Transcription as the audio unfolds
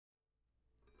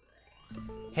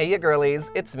Hey ya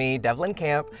girlies, it's me, Devlin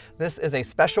Camp. This is a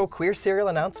special Queer Serial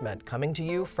announcement coming to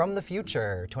you from the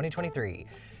future, 2023.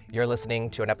 You're listening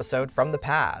to an episode from the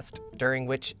past, during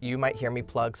which you might hear me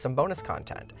plug some bonus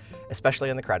content, especially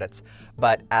in the credits.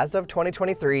 But as of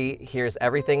 2023, here's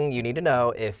everything you need to know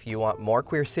if you want more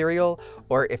Queer Serial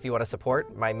or if you want to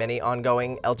support my many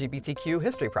ongoing LGBTQ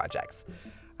history projects.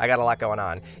 I got a lot going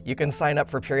on. You can sign up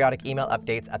for periodic email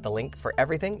updates at the link for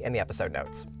everything in the episode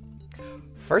notes.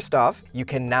 First off, you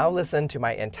can now listen to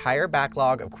my entire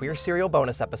backlog of Queer Serial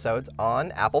bonus episodes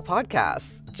on Apple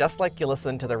Podcasts, just like you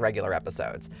listen to the regular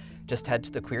episodes. Just head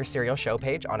to the Queer Serial show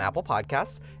page on Apple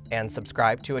Podcasts and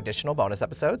subscribe to additional bonus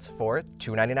episodes for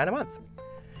 $2.99 a month.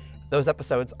 Those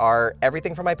episodes are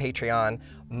everything from my Patreon,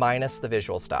 minus the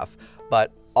visual stuff,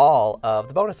 but all of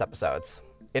the bonus episodes.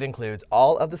 It includes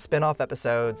all of the spin-off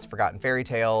episodes, Forgotten Fairy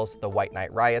Tales, the White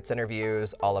Knight Riots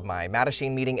interviews, all of my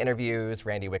Mattachine meeting interviews,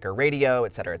 Randy Wicker Radio,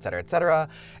 etc., etc., etc.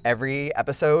 Every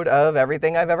episode of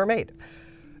everything I've ever made.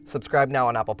 Subscribe now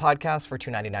on Apple Podcasts for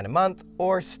 $2.99 a month,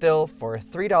 or still for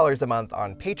 $3 a month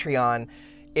on Patreon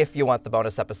if you want the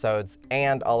bonus episodes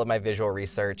and all of my visual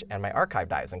research and my archive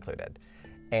dives included,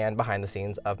 and behind the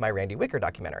scenes of my Randy Wicker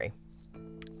documentary.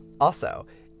 Also,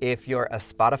 if you're a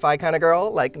Spotify kind of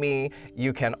girl like me,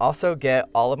 you can also get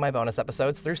all of my bonus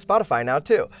episodes through Spotify now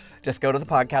too. Just go to the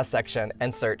podcast section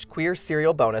and search Queer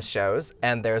Serial bonus shows,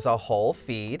 and there's a whole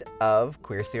feed of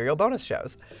Queer Serial bonus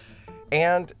shows.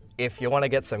 And if you want to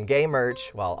get some gay merch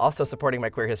while also supporting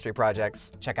my queer history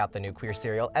projects, check out the new Queer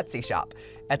Serial Etsy shop.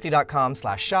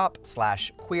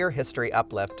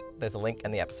 Etsy.com/shop/queerhistoryyuplift. There's a link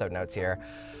in the episode notes here.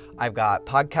 I've got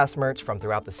podcast merch from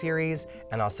throughout the series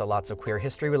and also lots of queer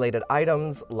history related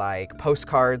items like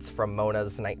postcards from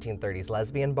Mona's 1930s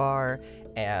lesbian bar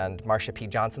and Marsha P.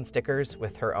 Johnson stickers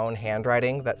with her own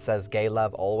handwriting that says "Gay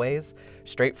Love Always,"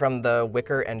 straight from the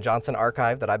Wicker and Johnson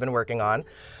archive that I've been working on.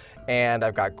 And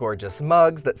I've got gorgeous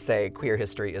mugs that say "Queer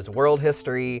History is World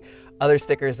History," other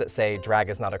stickers that say "Drag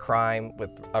is not a crime"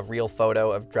 with a real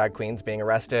photo of drag queens being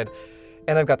arrested.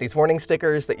 And I've got these warning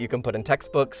stickers that you can put in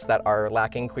textbooks that are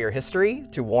lacking queer history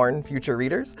to warn future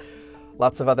readers.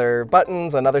 Lots of other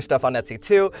buttons and other stuff on Etsy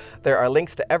too. There are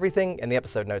links to everything in the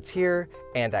episode notes here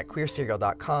and at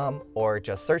queerserial.com, or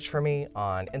just search for me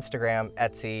on Instagram,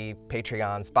 Etsy,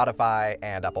 Patreon, Spotify,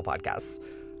 and Apple Podcasts.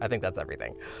 I think that's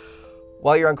everything.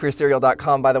 While you're on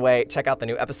queerserial.com, by the way, check out the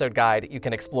new episode guide. You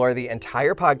can explore the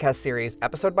entire podcast series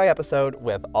episode by episode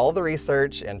with all the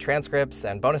research and transcripts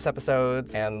and bonus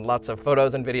episodes and lots of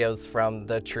photos and videos from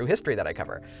the true history that I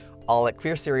cover, all at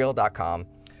queerserial.com.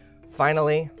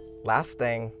 Finally, last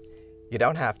thing, you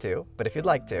don't have to, but if you'd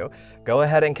like to, go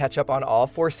ahead and catch up on all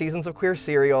 4 seasons of Queer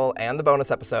Serial and the bonus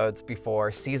episodes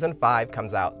before Season 5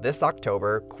 comes out this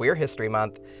October, Queer History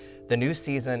Month. The new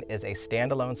season is a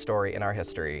standalone story in our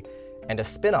history and a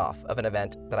spin-off of an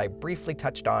event that I briefly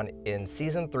touched on in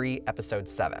Season 3, Episode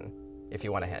 7, if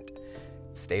you want a hint.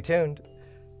 Stay tuned.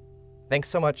 Thanks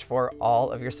so much for all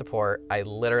of your support. I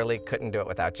literally couldn't do it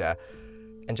without you.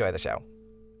 Enjoy the show.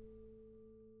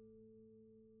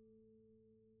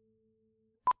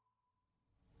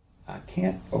 I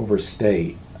can't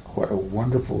overstate what a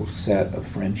wonderful set of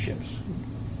friendships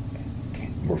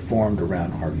were formed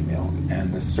around Harvey Milk,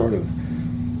 and this sort of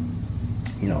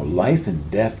life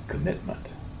and death commitment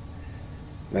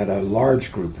that a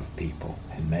large group of people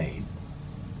had made,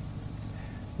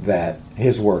 that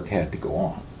his work had to go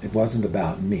on. It wasn't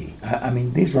about me. I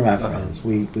mean, these were my friends.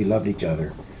 We loved each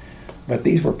other. But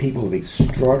these were people of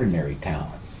extraordinary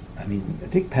talents. I mean,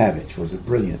 Dick Pavich was a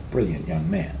brilliant, brilliant young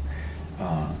man.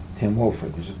 Tim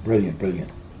Wolford was a brilliant,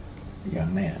 brilliant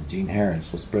young man. Gene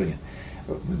Harris was brilliant.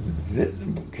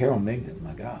 Carol Migden,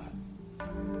 my God.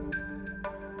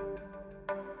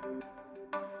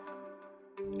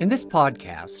 In this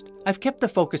podcast, I've kept the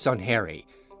focus on Harry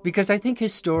because I think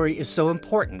his story is so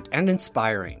important and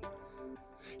inspiring.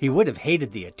 He would have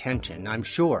hated the attention, I'm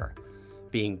sure.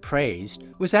 Being praised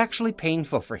was actually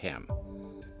painful for him.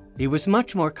 He was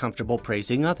much more comfortable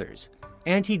praising others,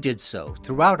 and he did so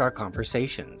throughout our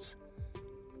conversations.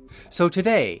 So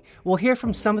today, we'll hear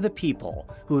from some of the people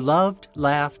who loved,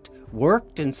 laughed,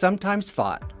 worked, and sometimes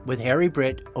fought with Harry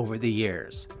Britt over the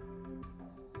years.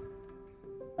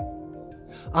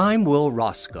 I'm Will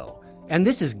Roscoe, and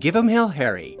this is Give 'Em Hell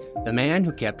Harry, the man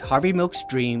who kept Harvey Milk's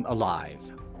dream alive.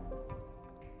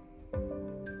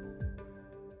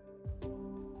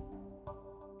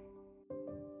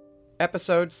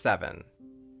 Episode 7.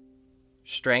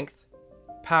 Strength,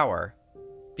 Power,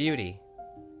 Beauty.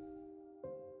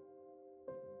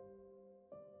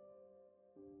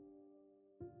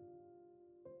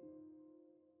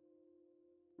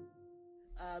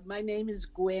 My name is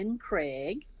Gwen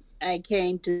Craig. I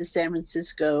came to San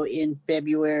Francisco in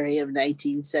February of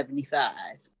 1975.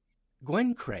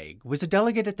 Gwen Craig was a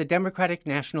delegate at the Democratic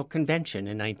National Convention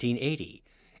in 1980,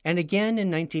 and again in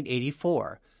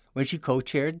 1984, when she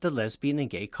co-chaired the Lesbian and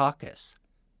Gay Caucus.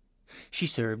 She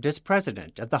served as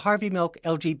president of the Harvey Milk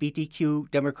LGBTQ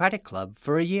Democratic Club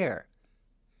for a year.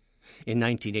 In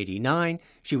 1989,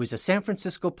 she was a San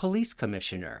Francisco police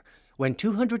commissioner when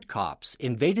 200 cops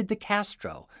invaded the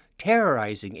Castro,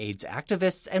 terrorizing AIDS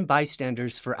activists and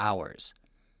bystanders for hours.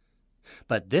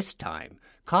 But this time,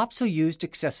 cops who used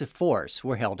excessive force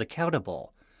were held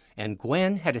accountable, and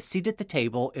Gwen had a seat at the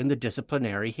table in the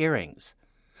disciplinary hearings.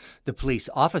 The Police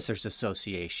Officers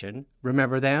Association,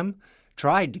 remember them,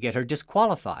 tried to get her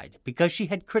disqualified because she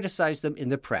had criticized them in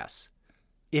the press.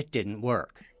 It didn't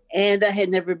work. And I had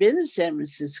never been to San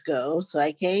Francisco, so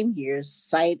I came here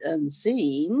sight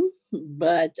unseen,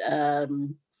 but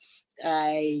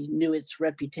I knew its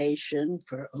reputation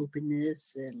for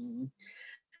openness and,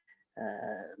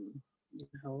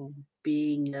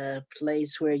 being a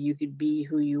place where you could be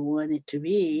who you wanted to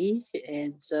be.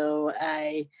 And so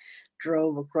I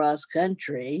drove across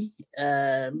country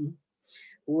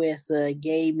with a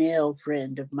gay male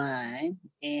friend of mine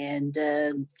and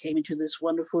came into this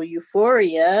wonderful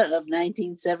euphoria of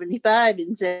 1975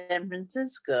 in San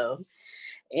Francisco.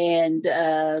 And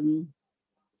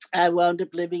I wound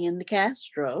up living in the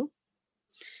Castro,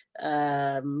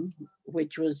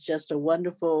 which was just a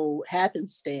wonderful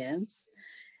happenstance.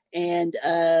 And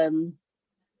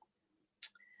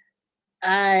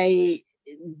I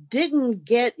didn't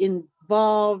get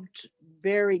involved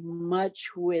very much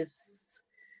with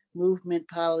movement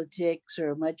politics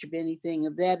or much of anything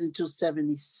of that until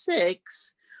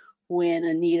 76, when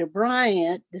Anita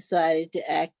Bryant decided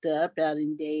to act up out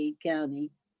in Dade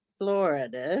County,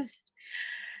 Florida.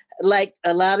 Like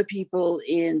a lot of people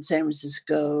in San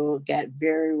Francisco got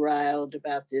very riled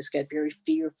about this, got very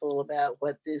fearful about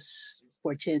what this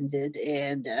portended,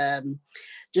 and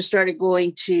just started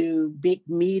going to big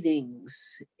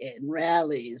meetings and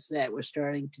rallies that were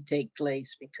starting to take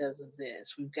place because of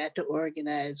this. We've got to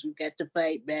organize, we've got to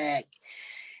fight back.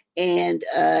 And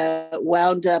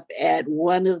wound up at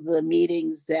one of the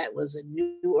meetings that was a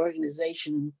new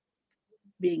organization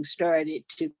being started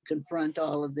to confront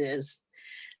all of this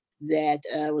that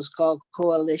was called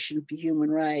Coalition for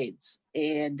Human Rights.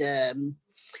 And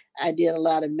I did a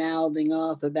lot of mouthing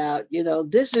off about,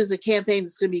 this is a campaign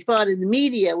that's going to be fought in the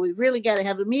media. We've really got to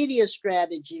have a media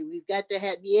strategy. We've got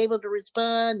to be able to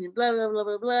respond and blah, blah, blah,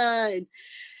 blah, blah. And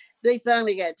they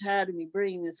finally got tired of me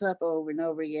bringing this up over and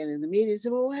over again in the media.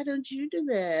 Said, well, why don't you do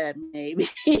that, maybe?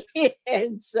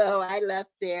 And so I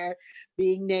left there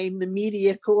being named the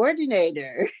media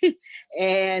coordinator.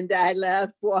 And I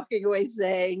left walking away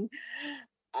saying,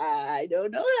 I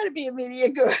don't know how to be a media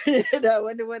coordinator. I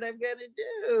wonder what I'm going to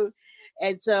do.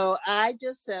 And so I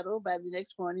just settled by the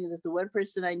next morning that the one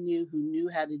person I knew who knew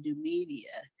how to do media,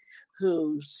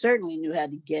 who certainly knew how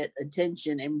to get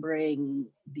attention and bring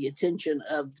the attention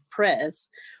of the press,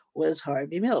 was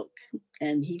Harvey Milk.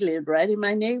 And he lived right in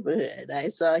my neighborhood. I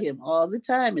saw him all the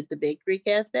time at the Bakery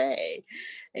Cafe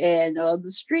and on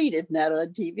the street, if not on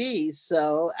TV.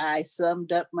 So I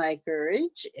summed up my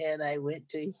courage and I went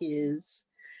to his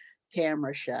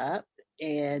camera shop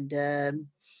and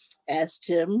asked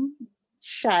him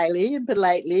shyly and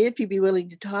politely if he'd be willing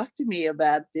to talk to me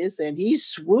about this. And he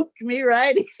swooped me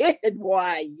right in.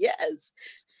 Why, yes.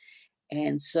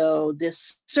 And so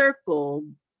this circle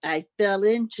I fell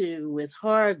into with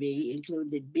Harvey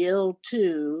included Bill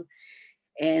too.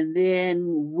 And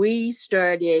then we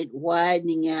started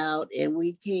widening out and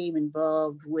we became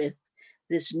involved with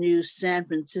this new San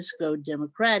Francisco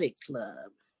Democratic Club,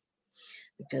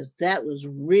 because that was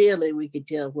really, we could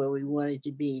tell where we wanted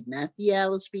to be, not the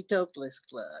Alice B. Toklas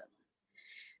Club.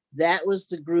 That was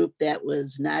the group that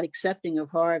was not accepting of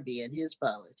Harvey and his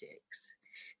politics.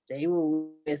 They were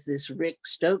with this Rick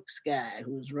Stokes guy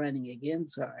who was running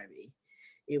against Harvey.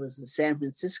 It was the San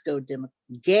Francisco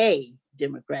Gay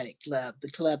Democratic Club,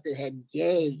 the club that had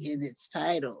gay in its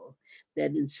title,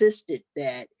 that insisted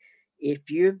that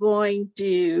if you're going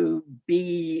to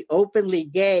be openly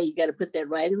gay, you got to put that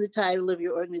right in the title of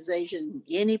your organization.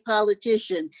 Any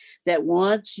politician that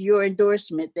wants your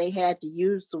endorsement, they had to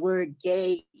use the word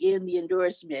gay in the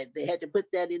endorsement. They had to put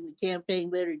that in the campaign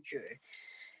literature.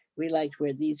 We liked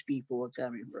where these people were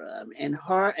coming from. And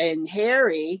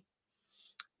Harry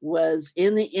was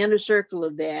in the inner circle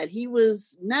of that. He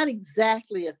was not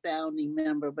exactly a founding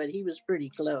member, but he was pretty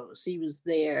close. He was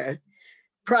there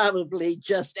probably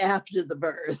just after the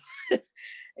birth.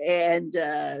 And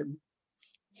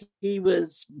he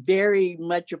was very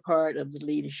much a part of the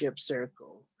leadership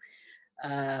circle.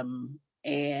 And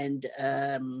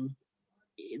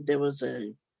there was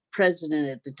a president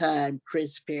at the time,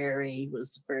 Chris Perry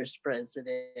was the first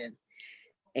president.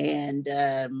 And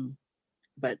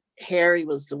but Harry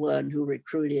was the one who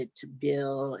recruited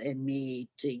Bill and me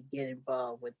to get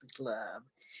involved with the club.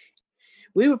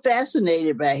 We were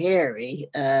fascinated by Harry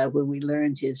when we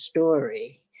learned his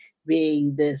story,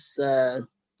 being this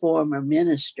former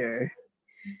minister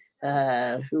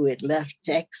who had left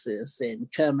Texas and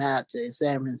come out to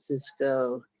San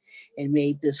Francisco and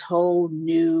made this whole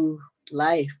new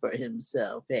life for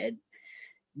himself, had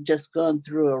just gone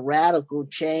through a radical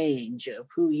change of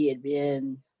who he had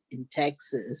been in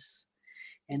Texas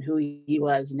and who he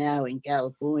was now in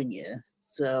California.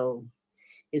 So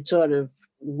it sort of,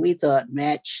 we thought,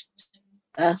 matched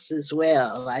us as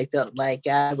well. I felt like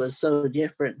I was so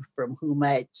different from whom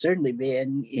I'd certainly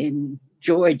been in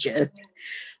Georgia.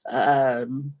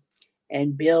 And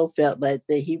Bill felt like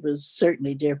that he was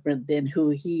certainly different than who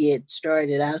he had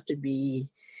started out to be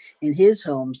in his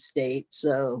home state.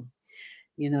 So,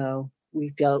 we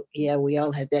felt, we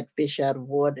all had that fish out of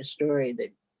water story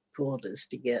that pulled us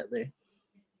together.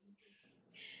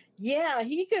 Yeah,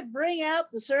 he could bring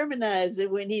out the sermonizer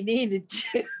when he needed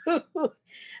to.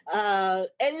 And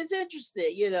it's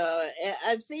interesting,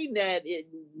 I've seen that in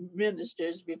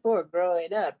ministers before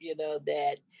growing up,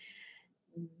 that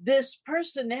this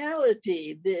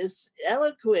personality, this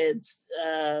eloquence,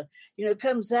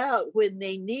 comes out when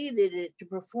they needed it to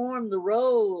perform the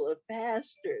role of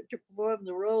pastor, to perform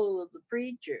the role of the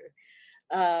preacher.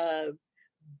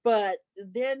 But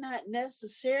they're not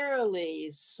necessarily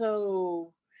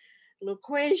so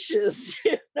loquacious,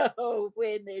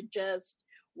 when they're just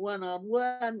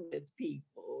one-on-one with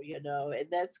people, and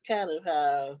that's kind of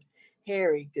how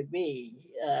Harry could be.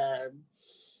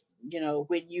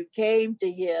 When you came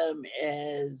to him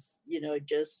as,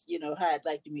 hi, I'd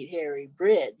like to meet Harry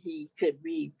Britt, he could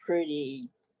be pretty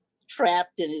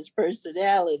trapped in his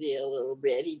personality a little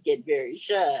bit. He'd get very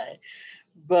shy.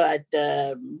 But,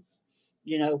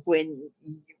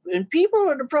 when people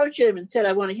would approach him and said,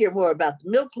 I want to hear more about the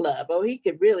Milk Club, he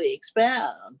could really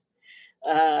expound.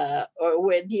 Or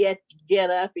when he had to get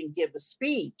up and give a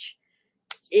speech,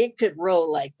 it could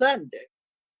roll like thunder.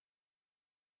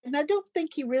 And I don't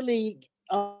think he really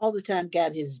all the time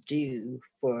got his due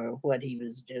for what he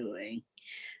was doing.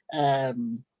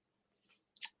 In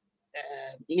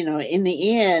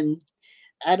the end,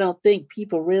 I don't think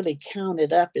people really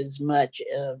counted up as much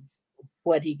of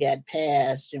what he got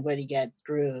past and what he got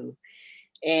through.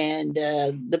 And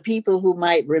the people who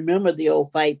might remember the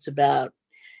old fights about,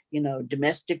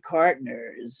 domestic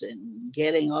partners and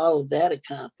getting all of that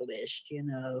accomplished,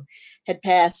 had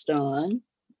passed on.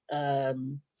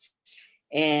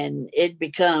 And it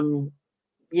become,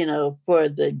 for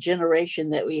the generation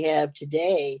that we have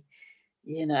today,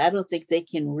 I don't think they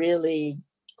can really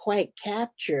quite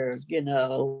capture,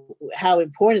 how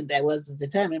important that was at the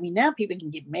time. I mean, now people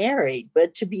can get married,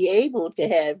 but to be able to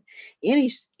have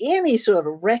any sort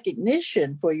of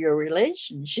recognition for your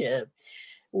relationship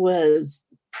was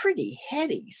pretty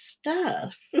heady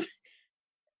stuff.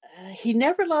 He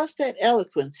never lost that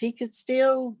eloquence. He could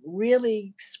still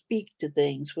really speak to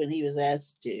things when he was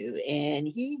asked to. And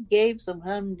he gave some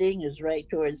humdingers right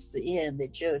towards the end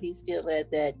that showed he still had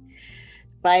that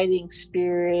fighting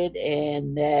spirit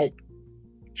and that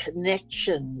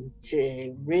connection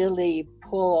to really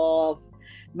pull off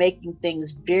making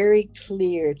things very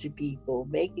clear to people,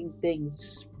 making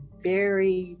things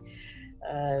very,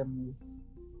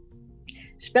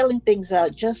 spelling things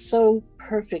out just so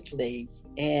perfectly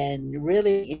and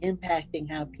really impacting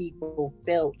how people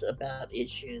felt about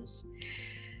issues.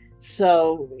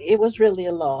 So it was really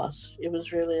a loss. It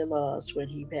was really a loss when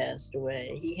he passed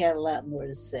away. He had a lot more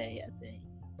to say, I think.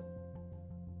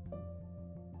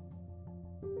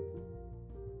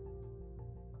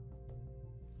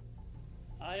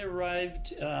 I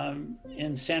arrived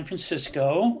in San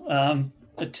Francisco,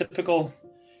 a typical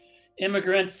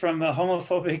immigrant from a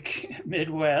homophobic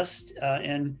Midwest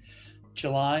in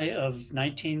July of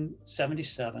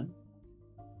 1977.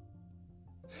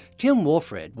 Tim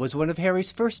Woolfred was one of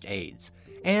Harry's first aides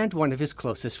and one of his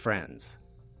closest friends.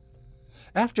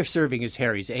 After serving as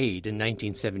Harry's aide in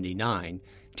 1979,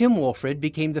 Tim Woolfred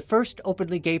became the first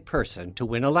openly gay person to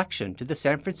win election to the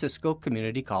San Francisco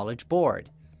Community College Board.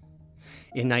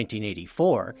 In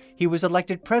 1984, he was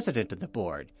elected president of the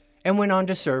board and went on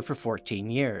to serve for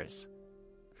 14 years.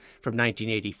 From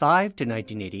 1985 to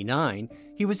 1989,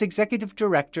 he was executive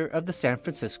director of the San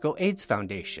Francisco AIDS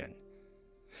Foundation.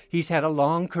 He's had a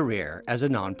long career as a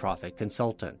nonprofit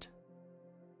consultant.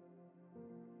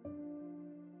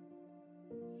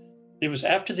 It was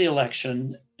after the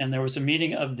election, and there was a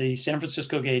meeting of the San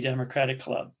Francisco Gay Democratic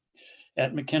Club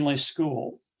at McKinley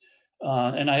School.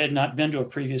 And I had not been to a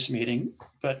previous meeting,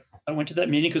 but I went to that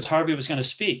meeting because Harvey was going to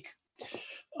speak.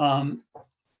 And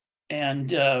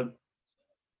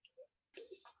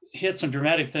he had some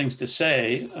dramatic things to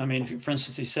say. I mean, for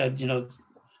instance, he said, you know,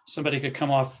 somebody could come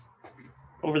off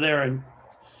over there and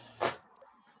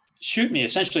shoot me.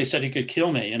 Essentially, he said he could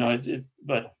kill me, you know,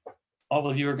 but all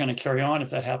of you are going to carry on if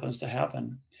that happens to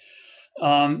happen,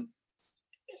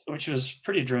 which was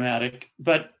pretty dramatic.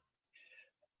 But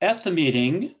at the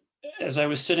meeting, as I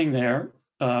was sitting there,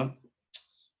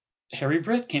 Harry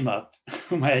Britt came up,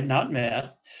 whom I had not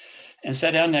met, and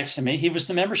sat down next to me. He was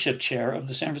the membership chair of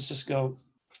the San Francisco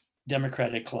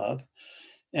Democratic Club,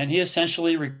 and he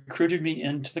essentially recruited me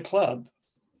into the club.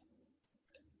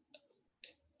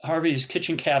 Harvey's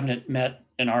kitchen cabinet met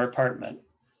in our apartment,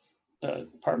 the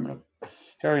apartment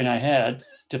Harry and I had,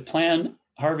 to plan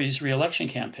Harvey's reelection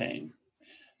campaign.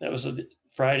 That was a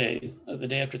Friday, the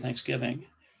day after Thanksgiving.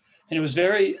 And it was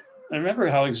I remember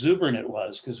how exuberant it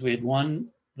was, because we had won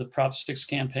the Prop 6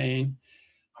 campaign.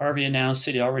 Harvey announced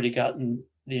that he'd already gotten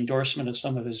the endorsement of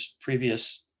some of his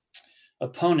previous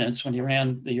opponents when he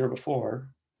ran the year before.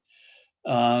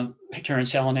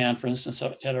 Terrence Hallinan, for instance,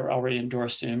 had already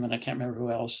endorsed him, and I can't remember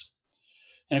who else.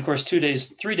 And of course, 3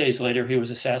 days later, he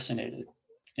was assassinated,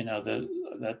 you know, that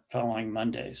following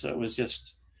Monday. So it was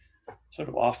just sort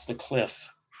of off the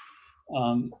cliff.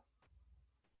 And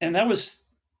that was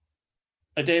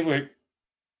a day where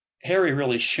Harry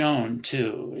really shone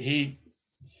too. He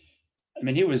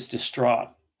was distraught.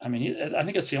 I mean, I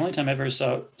think it's the only time I ever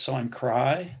saw him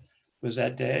cry was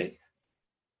that day.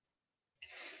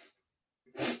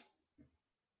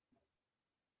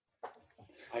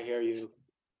 I hear you.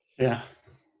 Yeah.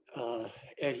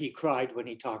 And he cried when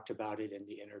he talked about it in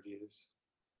the interviews.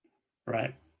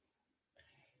 Right.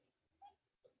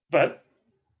 But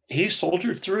he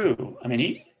soldiered through. I mean,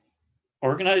 he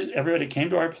organized, everybody came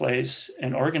to our place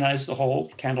and organized the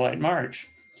whole Candlelight March.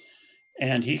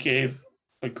 And he gave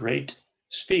a great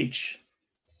speech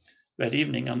that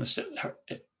evening on the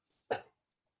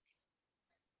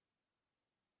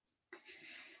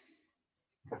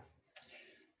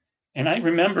and I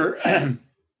remember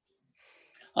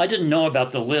I didn't know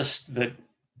about the list that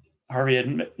Harvey had,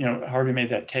 you know, Harvey made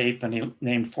that tape and he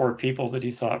named 4 people that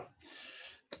he thought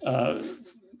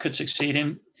could succeed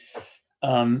him.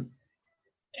 And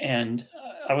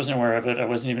I wasn't aware of it. I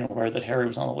wasn't even aware that Harry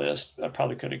was on the list. I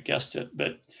probably could have guessed it.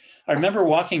 But I remember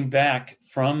walking back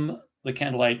from the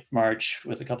Candlelight March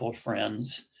with a couple of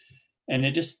friends, and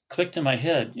it just clicked in my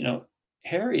head, you know,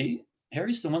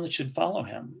 Harry's the one that should follow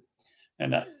him.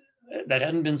 And that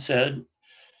hadn't been said.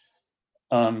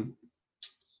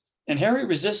 And Harry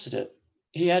resisted it.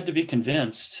 He had to be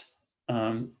convinced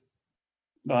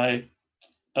by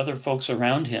other folks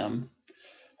around him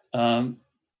that,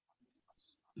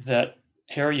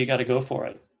 Harry, you got to go for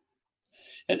it.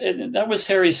 And that was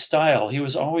Harry's style. He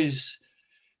was always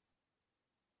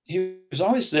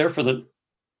there for the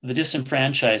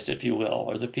disenfranchised, if you will,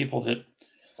 or the people that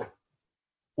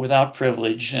without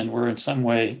privilege and were in some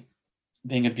way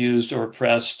being abused or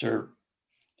oppressed or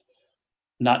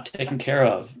not taken care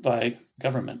of by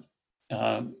government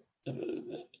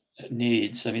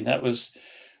needs. I mean, that was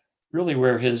really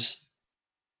where his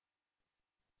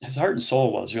heart and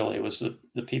soul was, really. It was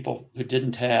the people who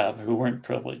didn't have, who weren't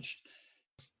privileged.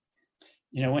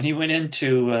 You know, when he went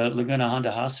into Laguna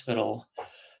Honda Hospital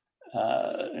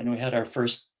and we had our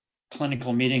first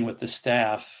clinical meeting with the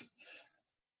staff,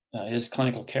 his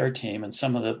clinical care team, and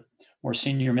some of the more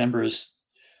senior members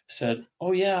said,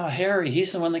 "Oh yeah, Harry,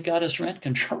 he's the one that got us rent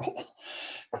control."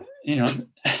 You know,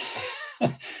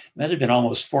 that had been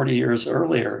almost 40 years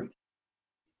earlier.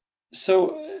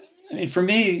 So, I mean, for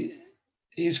me,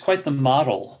 he's quite the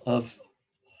model of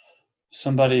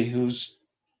somebody who's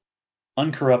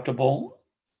uncorruptible,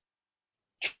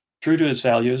 true to his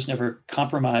values, never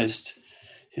compromised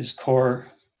his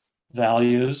core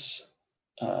values,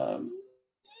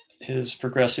 his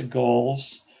progressive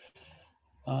goals,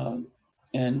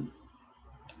 and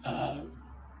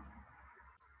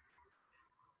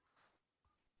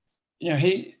you know,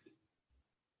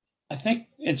 I think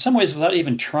in some ways, without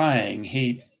even trying,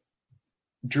 he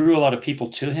drew a lot of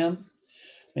people to him.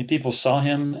 I mean, people saw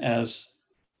him as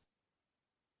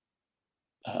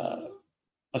a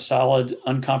solid,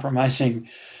 uncompromising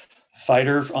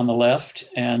fighter on the left,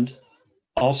 and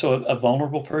also a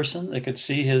vulnerable person. They could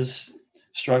see his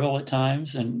struggle at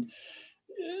times and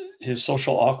his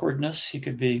social awkwardness. He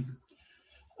could be,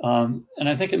 and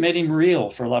I think it made him real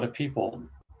for a lot of people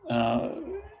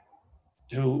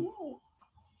who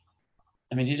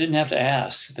I mean, he didn't have to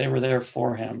ask. They were there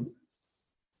for him.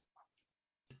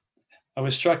 I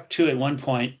was struck too at one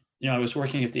point, I was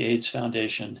working at the AIDS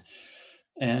Foundation,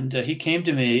 and he came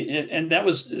to me, and that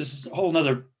was this whole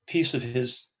other piece of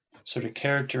his sort of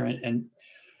character and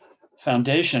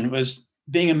foundation was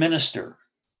being a minister.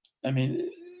 I mean,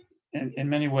 in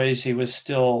many ways, he was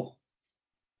still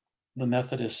the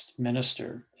Methodist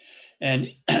minister.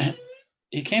 And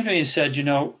he came to me and said,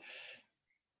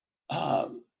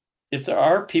 if there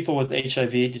are people with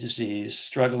HIV disease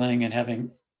struggling and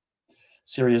having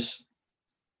serious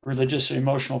religious or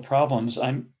emotional problems,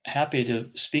 I'm happy to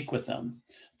speak with them,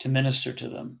 to minister to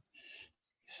them.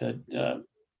 He said,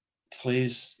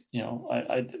 please,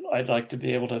 I'd like to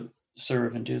be able to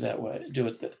serve and do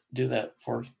that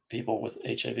for people with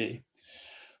HIV.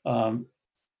 I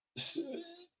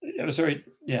was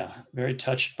very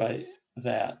touched by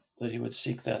that he would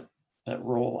seek that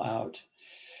role out.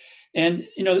 And,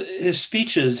 his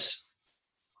speeches,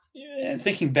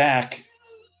 thinking back,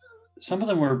 some of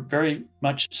them were very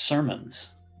much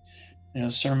sermons,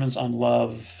 sermons on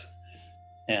love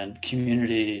and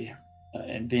community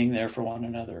and being there for one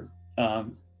another.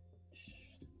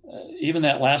 Even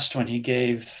that last one he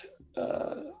gave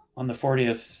on the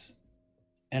 40th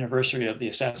anniversary of the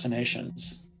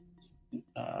assassinations.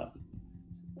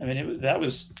 That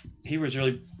was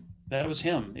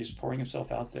him. He was pouring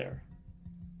himself out there.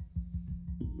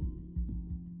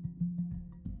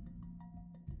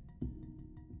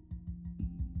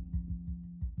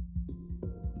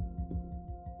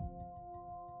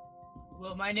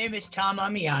 Well, my name is Tom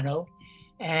Amiano,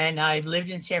 and I've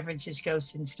lived in San Francisco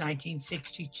since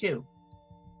 1962.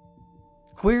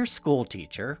 Queer school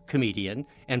teacher, comedian,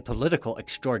 and political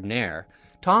extraordinaire,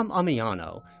 Tom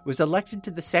Amiano was elected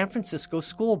to the San Francisco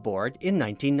School Board in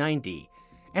 1990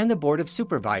 and the Board of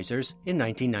Supervisors in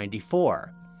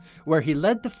 1994, where he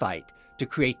led the fight to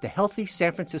create the Healthy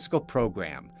San Francisco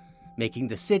program, making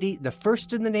the city the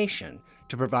first in the nation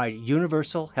to provide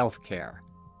universal health care.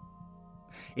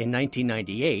 In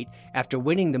 1998, after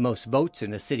winning the most votes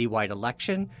in a citywide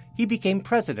election, he became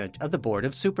president of the Board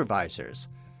of Supervisors,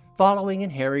 following in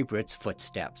Harry Britt's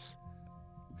footsteps.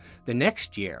 The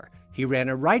next year, he ran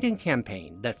a write-in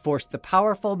campaign that forced the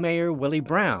powerful Mayor Willie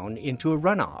Brown into a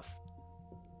runoff.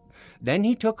 Then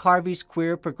he took Harvey's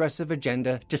queer progressive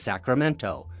agenda to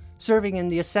Sacramento, serving in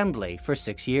the Assembly for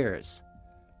 6 years.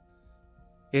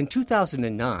 In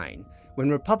 2009, when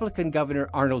Republican Governor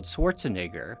Arnold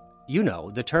Schwarzenegger,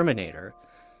 the Terminator,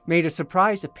 made a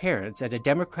surprise appearance at a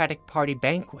Democratic Party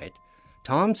banquet,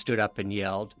 Tom stood up and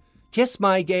yelled, "Kiss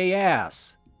my gay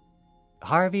ass!"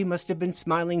 Harvey must have been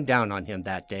smiling down on him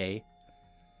that day.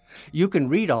 You can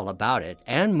read all about it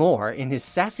and more in his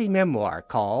sassy memoir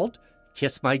called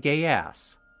Kiss My Gay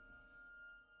Ass.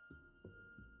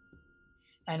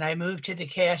 And I moved to the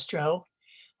Castro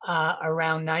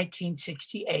around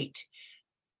 1968.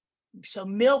 So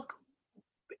milk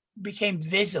became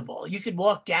visible. You could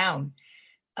walk down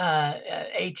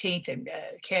 18th and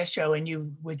Castro and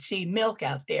you would see milk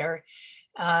out there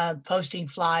posting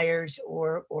flyers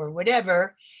or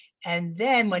whatever. And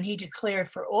then when he declared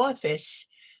for office,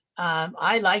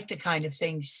 I liked the kind of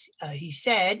things he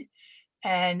said,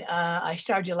 and I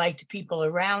started to like the people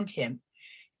around him.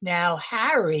 Now,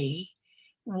 Harry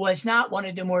was not one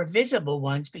of the more visible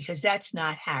ones because that's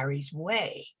not Harry's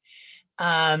way.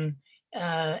 And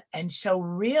so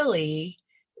really,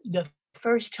 the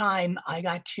first time I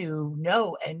got to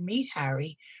know and meet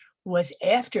Harry was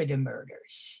after the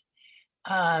murders.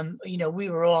 We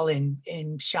were all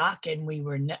in shock and we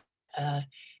were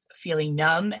feeling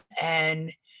numb.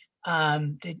 And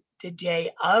the day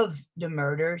of the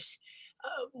murders,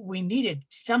 we needed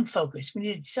some focus. We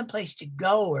needed some place to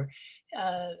go, or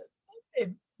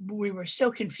we were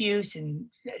so confused and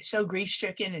so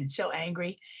grief-stricken and so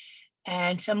angry.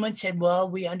 And someone said, well,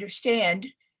 we understand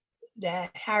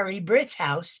that Harry Britt's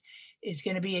house is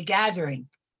going to be a gathering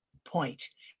point.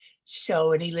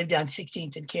 So, and he lived on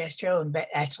 16th and Castro, and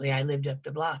actually I lived up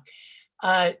the block.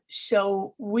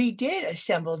 So we did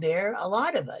assemble there, a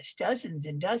lot of us, dozens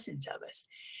and dozens of us.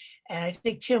 And I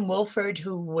think Tim Wilford,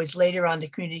 who was later on the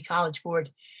community college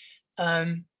board,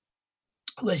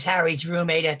 was Harry's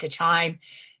roommate at the time.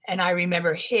 And I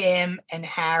remember him and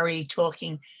Harry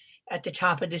talking at the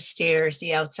top of the stairs,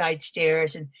 the outside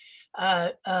stairs, and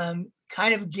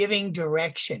kind of giving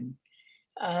direction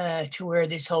to where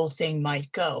this whole thing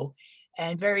might go.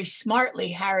 And very smartly,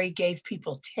 Harry gave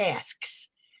people tasks.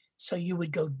 So you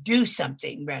would go do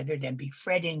something rather than be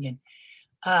fretting.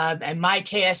 And my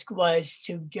task was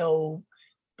to go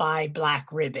buy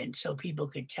black ribbon so people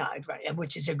could tell,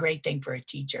 which is a great thing for a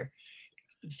teacher.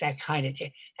 It's that kind of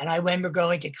thing. And I remember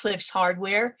going to Cliff's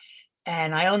Hardware,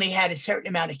 and I only had a certain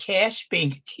amount of cash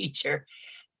being a teacher,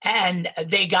 and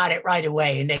they got it right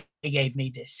away, and they gave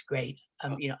me this great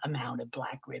amount of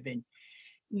black ribbon.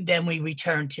 Then we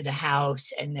returned to the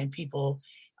house, and then people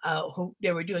who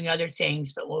they were doing other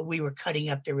things, but we were cutting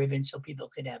up the ribbon so people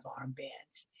could have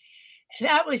armbands. And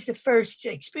that was the first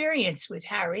experience with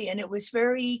Harry, and it was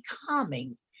very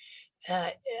calming.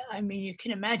 I mean, you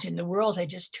can imagine the world had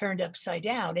just turned upside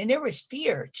down, and there was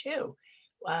fear too.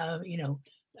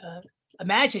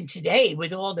 Imagine today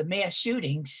with all the mass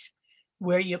shootings,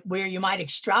 where you might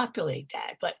extrapolate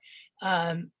that. But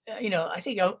I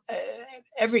think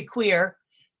every queer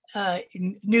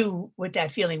knew what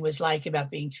that feeling was like about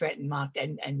being threatened, mocked,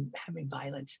 and having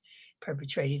violence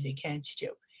perpetrated against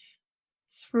you.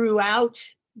 Throughout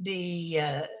the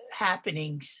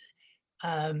happenings,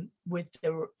 with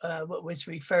the what was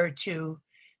referred to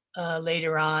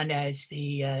later on as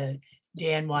the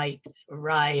Dan White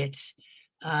riots,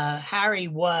 Harry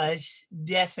was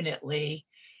definitely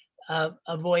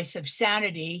a voice of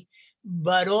sanity,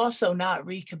 but also not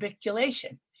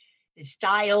recapitulation. His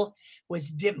style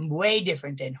was way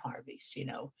different than Harvey's.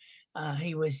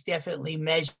 He was definitely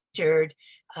measured.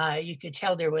 You could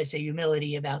tell there was a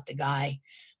humility about the guy.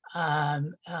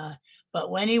 But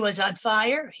when he was on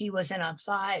fire, he wasn't on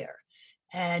fire.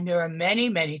 And there are many,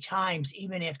 many times,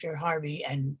 even after Harvey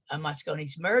and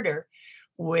Moscone's murder,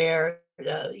 where,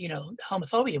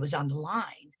 homophobia was on the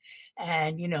line.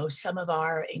 And, some of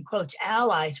our, in quotes,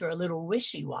 allies were a little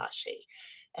wishy-washy.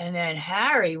 And then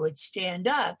Harry would stand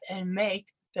up and make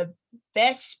the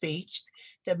best speech.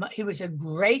 He was a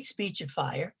great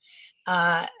speechifier.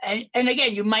 And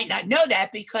again, you might not know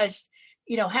that because,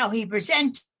 how he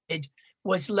presented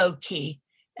was low key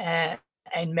and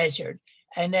measured.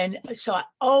 And then, so I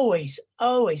always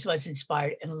was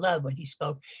inspired and loved when he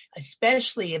spoke,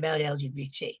 especially about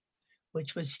LGBT,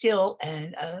 which was still,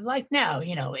 and like now,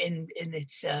 in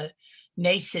its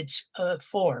nascent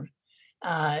form.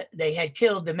 They had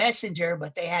killed the messenger,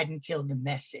 but they hadn't killed the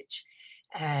message.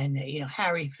 And,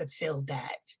 Harry fulfilled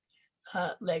that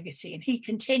legacy. And he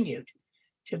continued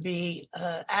to be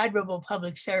an admirable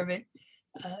public servant,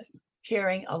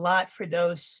 caring a lot for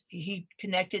those. He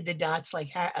connected the dots like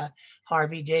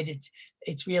Harvey did.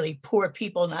 It's really poor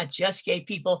people, not just gay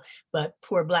people, but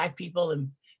poor Black people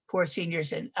and poor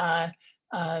seniors. And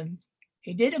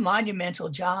he did a monumental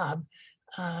job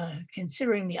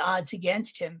considering the odds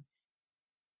against him.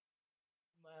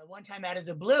 One time out of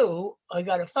the blue, I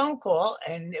got a phone call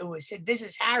and it said, "This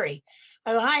is Harry."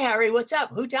 I go, "Hi, Harry, what's up?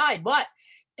 Who died? What?"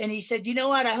 And he said, "You know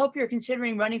what? I hope you're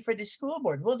considering running for the school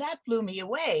board." Well, that blew me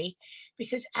away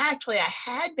because actually I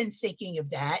had been thinking of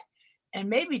that and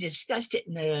maybe discussed it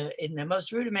in the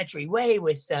most rudimentary way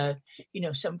with,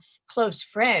 some close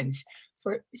friends.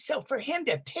 For him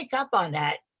to pick up on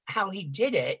that, how he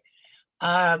did it,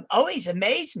 always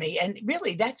amazed me. And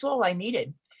really, that's all I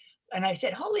needed. And I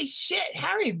said, "Holy shit,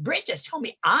 Harry Britt just told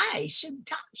me I should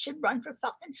run for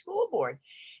fucking school board."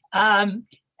 And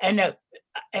the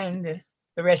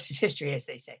rest is history, as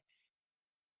they say.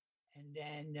 And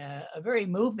then a very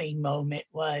moving moment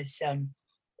was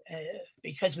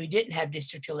because we didn't have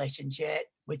district elections yet,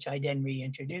 which I then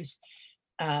reintroduced.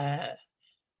 It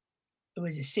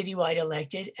was a citywide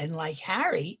elected. And like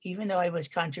Harry, even though I was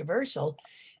controversial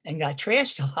and got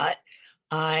trashed a lot,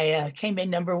 I came in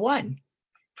number one,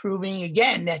 proving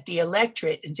again that the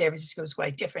electorate in San Francisco was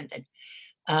quite different than.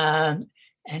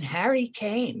 And Harry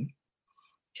came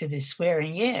to the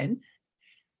swearing in,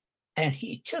 and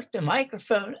he took the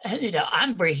microphone. And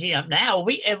I'm breaking up now.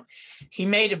 He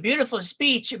made a beautiful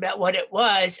speech about what it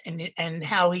was and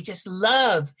how he just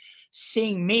loved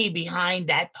seeing me behind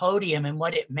that podium and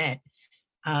what it meant.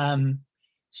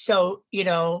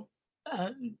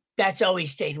 That's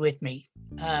always stayed with me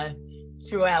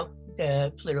throughout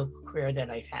the political career that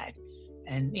I've had.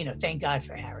 And, thank God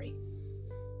for Harry.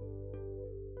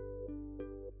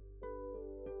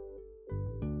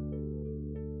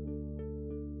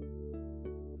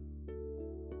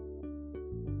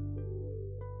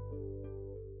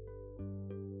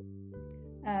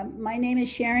 My name is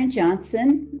Sharon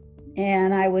Johnson,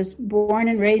 and I was born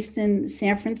and raised in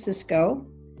San Francisco.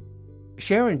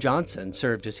 Sharon Johnson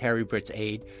served as Harry Britt's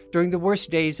aide during the worst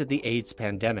days of the AIDS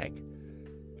pandemic.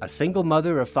 A single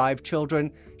mother of 5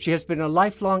 children, she has been a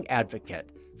lifelong advocate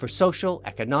for social,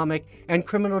 economic, and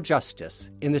criminal justice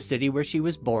in the city where she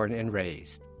was born and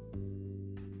raised.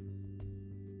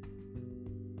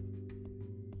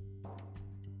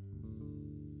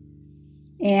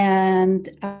 And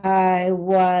I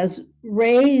was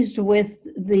raised with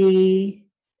the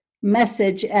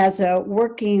message as a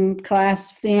working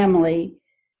class family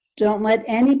Don't let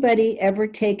anybody ever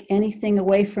take anything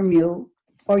away from you,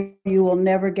 or you will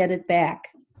never get it back.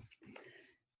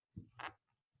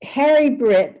 Harry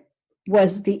Britt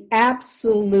was the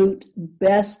absolute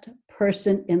best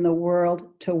person in the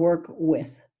world to work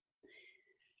with.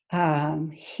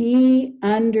 He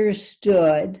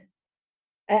understood,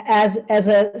 as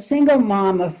a single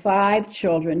mom of 5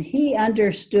 children, he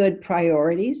understood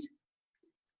priorities.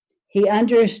 He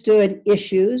understood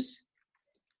issues.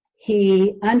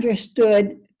 He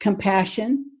understood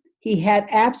compassion. He had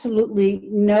absolutely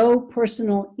no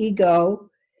personal ego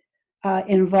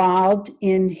involved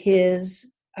in his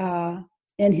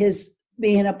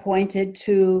being appointed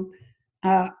to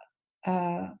the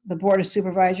Board of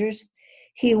Supervisors.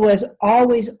 He was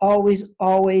always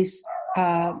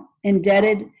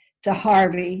indebted to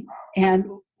Harvey and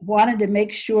wanted to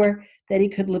make sure that he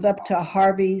could live up to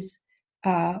Harvey's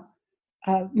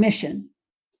mission.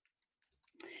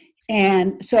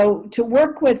 And so to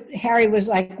work with Harry was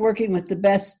like working with the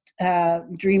best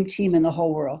dream team in the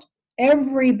whole world.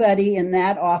 Everybody in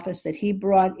that office that he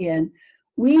brought in,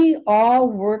 we all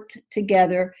worked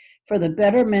together for the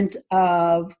betterment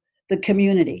of the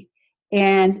community.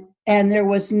 And there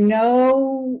was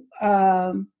no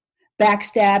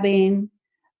backstabbing.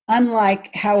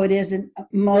 Unlike how it is in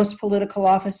most political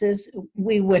offices,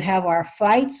 we would have our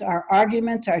fights, our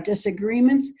arguments, our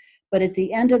disagreements, but at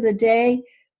the end of the day,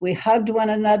 we hugged one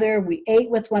another, we ate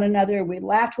with one another, we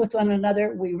laughed with one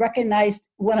another, we recognized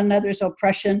one another's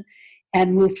oppression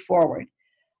and moved forward.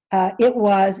 And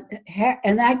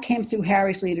that came through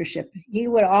Harry's leadership. He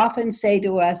would often say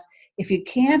to us, if you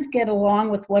can't get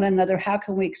along with one another, how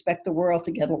can we expect the world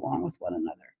to get along with one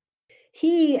another?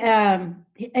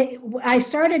 I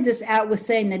started this out with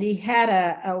saying that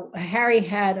Harry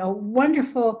had a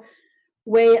wonderful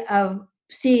way of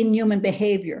seeing human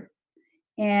behavior.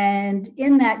 And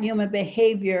in that human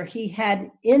behavior, he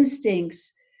had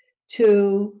instincts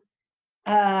to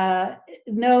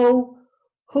know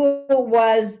who it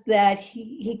was that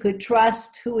he could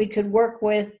trust, who he could work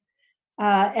with,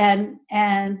 and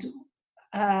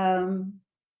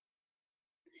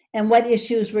what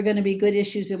issues were going to be good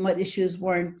issues and what issues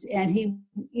weren't. And he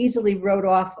easily wrote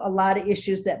off a lot of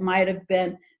issues that might have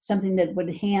been something that would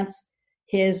enhance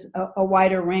a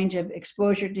wider range of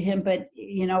exposure to him. But,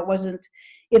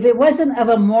 if it wasn't of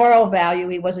a moral value,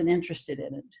 he wasn't interested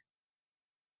in it.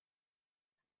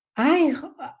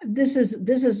 This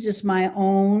is just my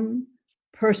own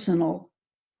personal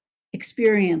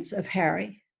experience of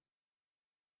Harry,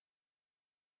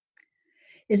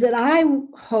 is that I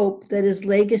hope that his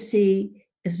legacy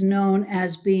is known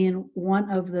as being one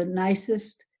of the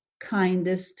nicest,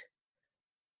 kindest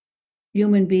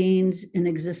human beings in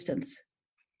existence.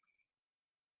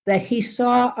 That he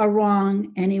saw a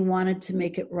wrong and he wanted to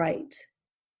make it right.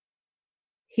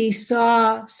 He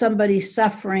saw somebody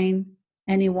suffering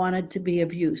and he wanted to be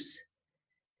of use.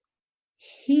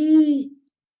 He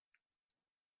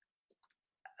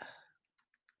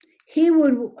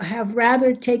would have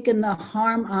rather taken the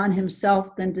harm on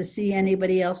himself than to see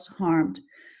anybody else harmed,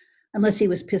 unless he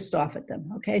was pissed off at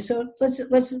them. Okay, so let's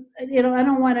I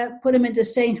don't want to put him into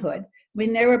sainthood. I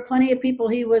mean, there were plenty of people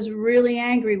he was really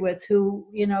angry with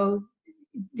who,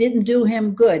 didn't do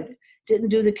him good, didn't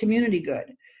do the community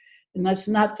good. And that's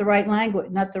not the right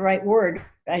language, not the right word,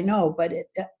 I know, but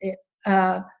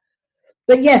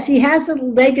but yes, he has a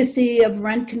legacy of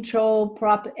rent control,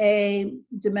 Prop A,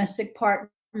 domestic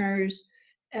partners,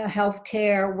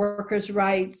 healthcare, workers'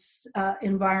 rights,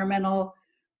 environmental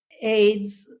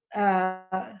AIDS,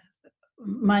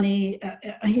 money.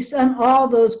 He's done all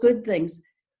those good things.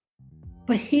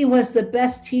 But he was the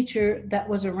best teacher that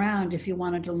was around if you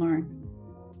wanted to learn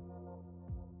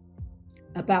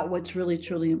about what's really,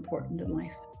 truly important in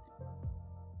life.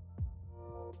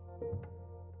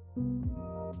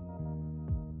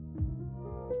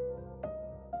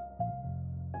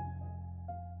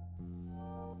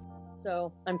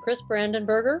 So I'm Chris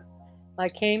Brandenburger. I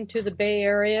came to the Bay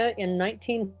Area in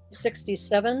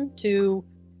 1967 to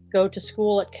go to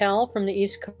school at Cal from the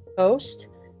East Coast.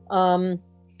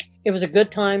 It was a good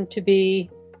time to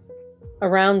be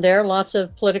around there, lots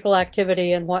of political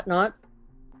activity and whatnot.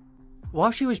 While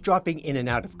she was dropping in and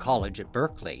out of college at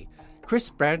Berkeley,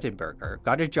 Chris Brandenburger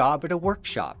got a job at a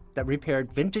workshop that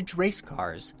repaired vintage race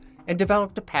cars and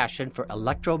developed a passion for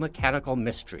electromechanical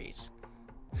mysteries.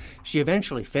 She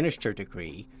eventually finished her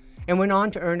degree and went on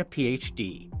to earn a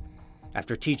PhD.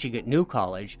 After teaching at New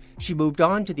College, she moved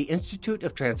on to the Institute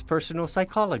of Transpersonal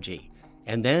Psychology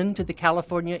and then to the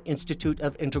California Institute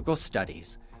of Integral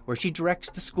Studies, where she directs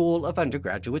the School of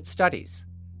Undergraduate Studies.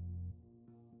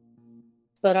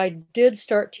 But I did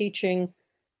start teaching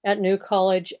at New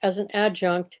College as an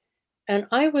adjunct, and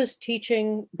I was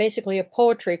teaching basically a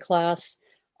poetry class.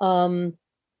 For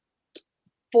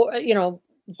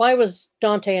why was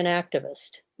Dante an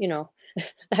activist?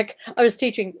 Like I was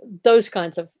teaching those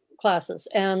kinds of classes,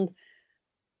 um,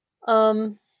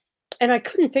 and I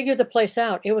couldn't figure the place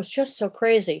out. It was just so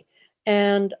crazy,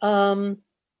 and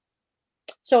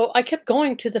so I kept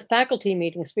going to the faculty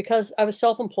meetings because I was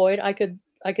self-employed. I could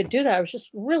do that. I was just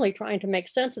really trying to make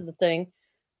sense of the thing,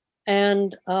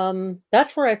 and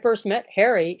that's where I first met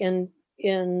Harry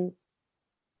in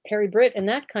Harry Britt in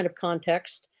that kind of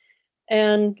context.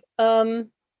 And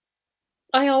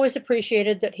I always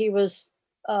appreciated that he was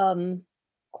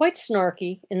quite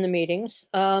snarky in the meetings,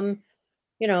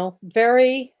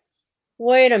 very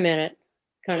wait a minute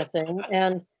kind of thing.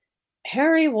 And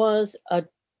Harry was a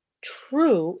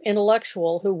true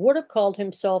intellectual who would have called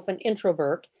himself an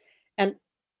introvert,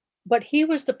 but he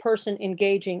was the person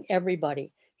engaging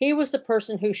everybody. He was the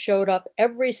person who showed up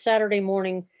every Saturday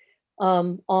morning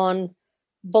on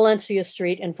Valencia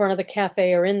Street in front of the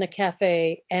cafe or in the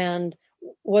cafe and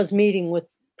was meeting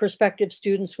with prospective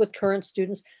students, with current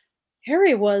students.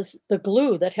 Harry was the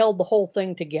glue that held the whole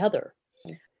thing together.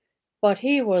 But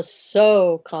he was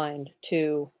so kind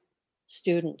to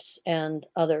students and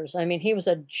others. I mean, he was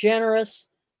a generous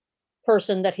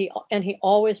person that he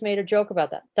always made a joke about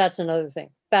that. That's another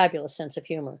thing. Fabulous sense of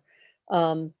humor.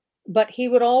 But he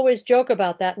would always joke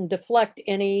about that and deflect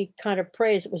any kind of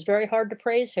praise. It was very hard to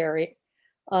praise Harry.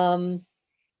 And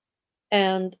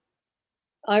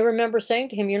I remember saying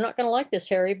to him, "You're not going to like this,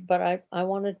 Harry, but I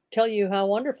want to tell you how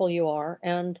wonderful you are.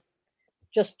 And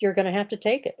just, you're going to have to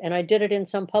take it." And I did it in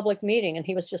some public meeting, and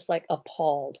he was just like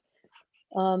appalled.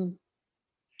 But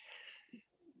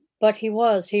he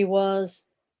was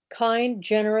kind,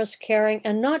 generous, caring,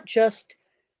 and not just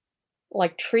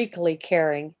like treacly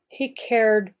caring. He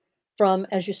cared from,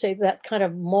 as you say, that kind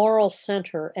of moral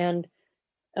center and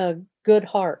a good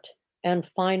heart and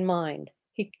fine mind.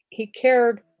 He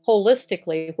cared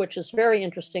holistically, which is very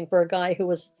interesting for a guy who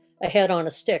was a head on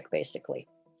a stick, basically,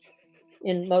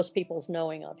 in most people's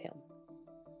knowing of him.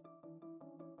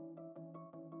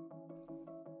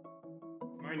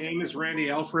 My name is Randy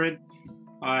Alfred.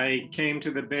 I came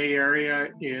to the Bay Area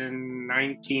in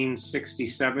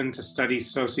 1967 to study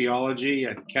sociology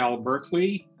at Cal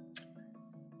Berkeley,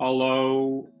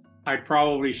 although I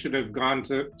probably should have gone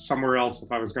to somewhere else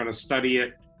if I was going to study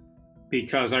it,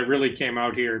 because I really came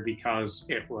out here because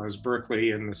it was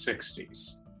Berkeley in the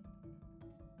 60s.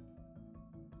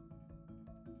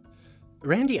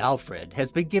 Randy Alfred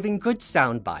has been giving good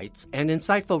sound bites and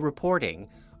insightful reporting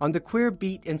on the queer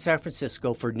beat in San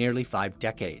Francisco for nearly 5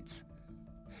 decades.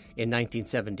 In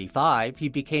 1975, he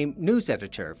became news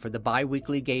editor for the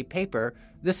bi-weekly gay paper,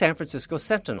 the San Francisco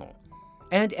Sentinel,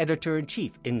 and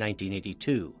editor-in-chief in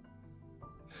 1982.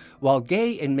 While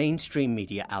gay and mainstream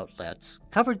media outlets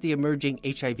covered the emerging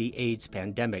HIV/AIDS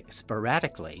pandemic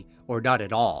sporadically, or not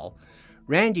at all,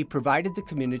 Randy provided the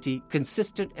community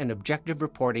consistent and objective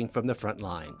reporting from the front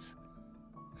lines.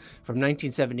 From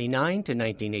 1979 to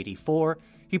 1984,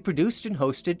 he produced and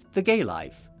hosted The Gay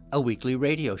Life, a weekly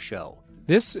radio show.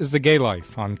 This is The Gay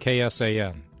Life on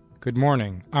KSAN. Good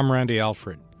morning, I'm Randy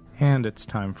Alfred. And it's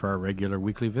time for our regular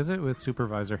weekly visit with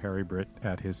Supervisor Harry Britt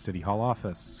at his City Hall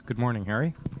office. Good morning,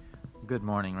 Harry. Good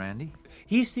morning, Randy.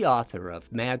 He's the author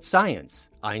of Mad Science,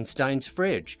 Einstein's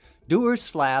Fridge, Dewar's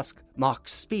Flask,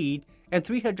 Mach's Speed, and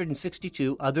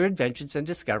 362 other inventions and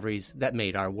discoveries that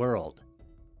made our world.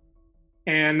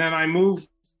 And then I moved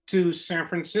to San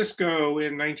Francisco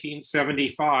in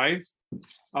 1975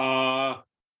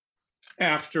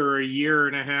 after a year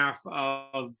and a half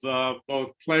of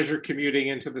both pleasure commuting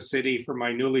into the city for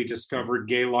my newly discovered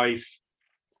gay life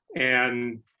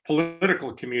and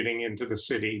political commuting into the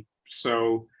city.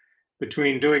 So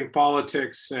between doing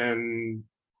politics and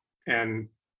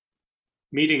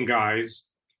meeting guys,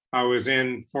 I was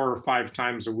in 4 or 5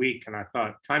 times a week, and I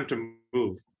thought, time to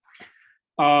move.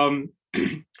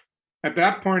 At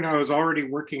that point, I was already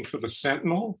working for the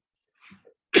Sentinel,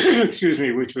 excuse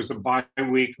me, which was a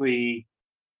bi-weekly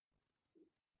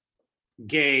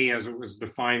gay, as it was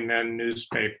defined then,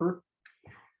 newspaper.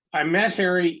 I met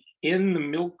Harry in the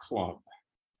Milk Club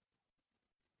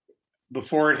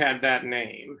before it had that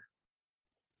name,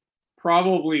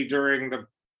 probably during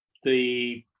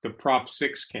the Prop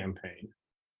 6 campaign.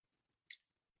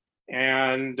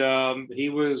 And he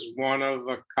was one of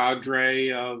a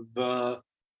cadre of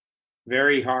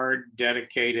very hard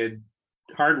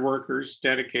workers,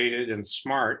 dedicated and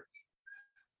smart,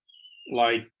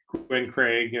 like Gwen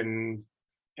Craig and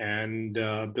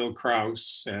Bill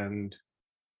Krause and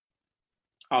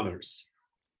others.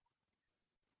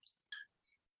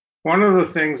 One of the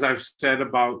things I've said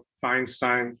about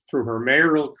Feinstein through her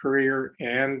mayoral career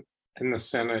and in the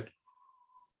Senate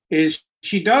is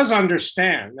she does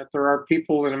understand that there are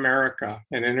people in America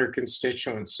and in her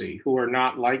constituency who are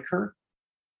not like her.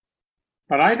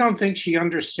 But I don't think she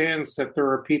understands that there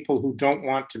are people who don't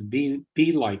want to be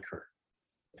like her.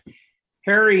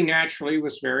 Harry naturally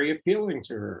was very appealing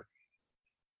to her,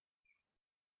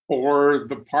 or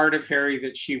the part of Harry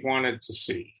that she wanted to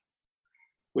see,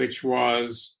 which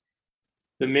was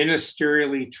the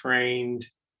ministerially trained,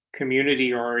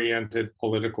 community-oriented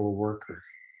political worker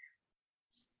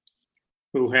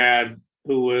who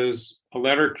was a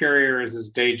letter carrier as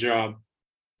his day job,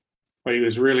 but he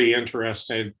was really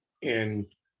interested in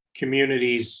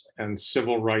communities and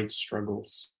civil rights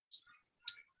struggles.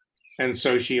 And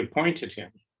so she appointed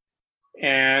him.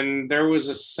 And there was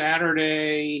a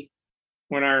Saturday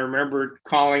when I remembered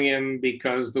calling him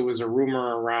because there was a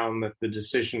rumor around that the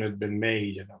decision had been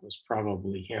made and it was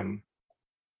probably him.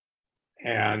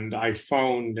 And I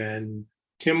phoned, and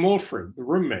Tim Wilfred, the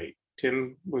roommate,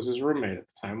 Tim was his roommate at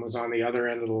the time, was on the other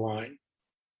end of the line.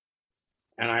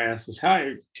 And I asked us,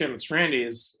 "Hi, Tim, it's Randy.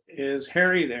 Is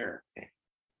Harry there?"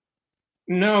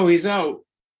 "No, he's out.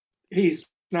 He's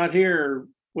not here."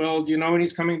 "Well, do you know when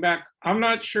he's coming back?" "I'm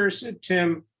not sure," said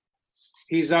Tim.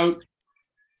 "He's out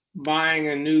buying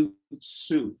a new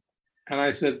suit." And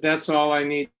I said, "That's all I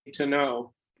need to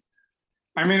know."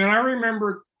 I mean, and I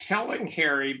remember telling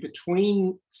Harry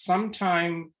between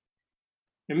sometime,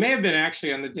 it may have been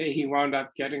actually on the day he wound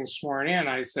up getting sworn in,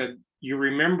 I said, "You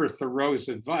remember Thoreau's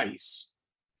advice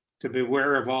to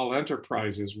beware of all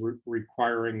enterprises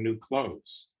requiring new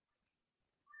clothes?"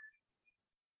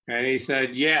 And he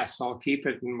said, "Yes, I'll keep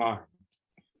it in mind."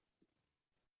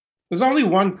 There's only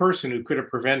one person who could have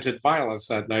prevented violence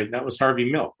that night, and that was Harvey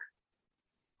Milk.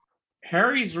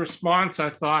 Harry's response, I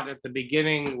thought, at the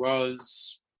beginning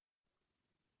was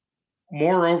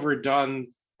more overdone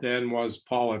than was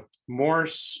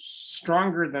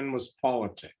stronger than was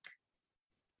politic,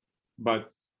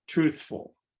 but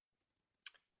truthful.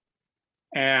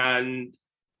 And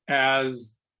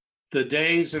as the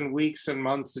days and weeks and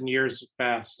months and years have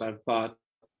passed, I've thought,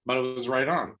 but it was right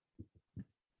on.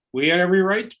 We had every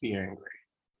right to be angry.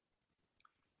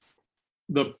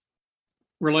 The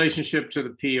relationship to the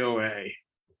POA.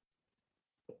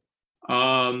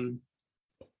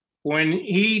 When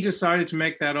he decided to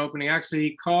make that opening, actually,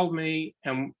 he called me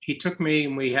and he took me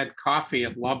and we had coffee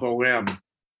at La Boheme.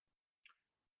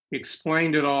 He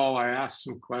explained it all. I asked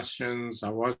some questions.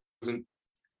 And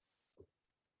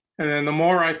then the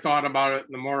more I thought about it,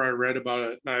 and the more I read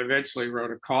about it, and I eventually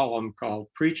wrote a column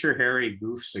called "Preacher Harry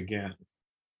Goofs Again,"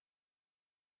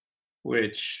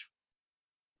 which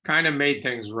kind of made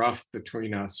things rough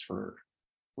between us for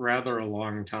rather a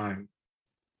long time.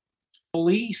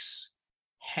 Police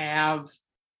have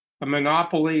a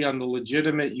monopoly on the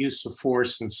legitimate use of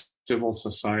force in civil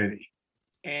society.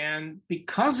 And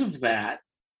because of that,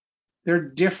 they're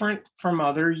different from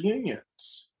other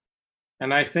unions.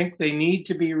 And I think they need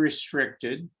to be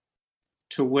restricted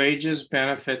to wages,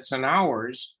 benefits, and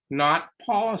hours, not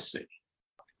policy.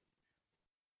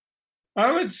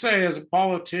 I would say as a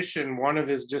politician, one of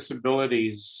his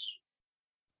disabilities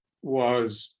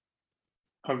was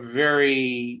a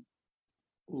very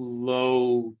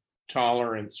low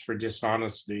tolerance for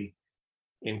dishonesty,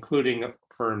 including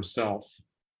for himself.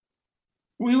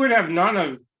 We would have none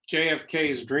of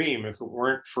JFK's dream if it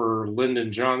weren't for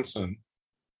Lyndon Johnson.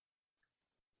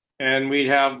 And we'd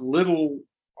have little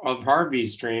of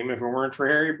Harvey's dream if it weren't for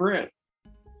Harry Britt.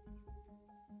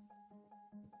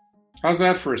 How's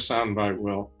that for a soundbite,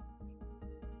 Will?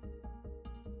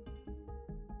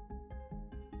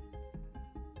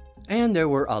 And there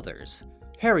were others.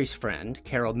 Harry's friend,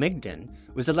 Carol Migden,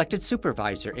 was elected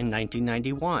supervisor in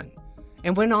 1991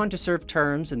 and went on to serve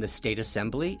terms in the State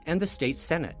Assembly and the State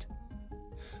Senate.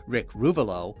 Rick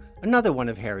Ruvalo, another one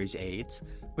of Harry's aides,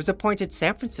 was appointed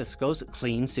San Francisco's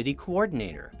Clean City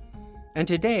Coordinator, and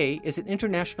today is an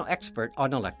international expert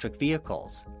on electric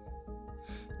vehicles.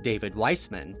 David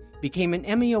Weissman became an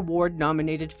Emmy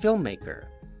Award-nominated filmmaker.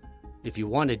 If you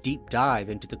want a deep dive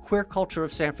into the queer culture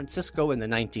of San Francisco in the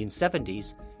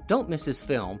 1970s, don't miss his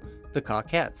film, The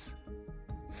Cockettes.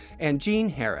 And Jean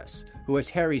Harris, who as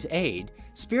Harry's aide,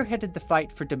 spearheaded the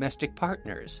fight for domestic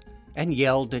partners and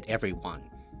yelled at everyone,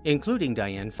 including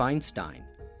Dianne Feinstein.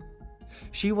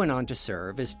 She went on to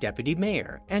serve as deputy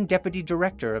mayor and deputy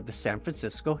director of the San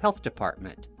Francisco Health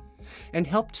Department, and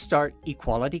helped start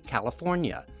Equality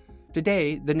California,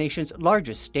 today the nation's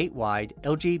largest statewide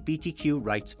LGBTQ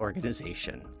rights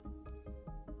organization.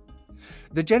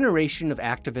 The generation of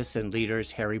activists and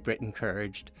leaders Harry Britt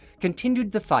encouraged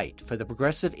continued the fight for the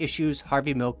progressive issues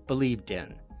Harvey Milk believed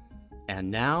in.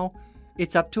 And now,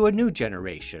 it's up to a new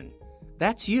generation.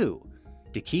 That's you,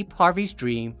 to keep Harvey's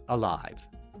dream alive.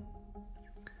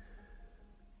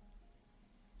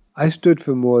 I stood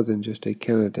for more than just a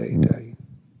candidate. I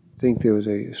think there was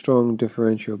a strong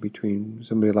differential between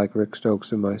somebody like Rick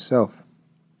Stokes and myself.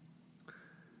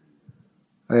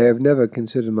 I have never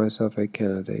considered myself a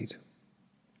candidate.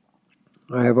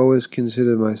 I have always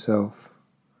considered myself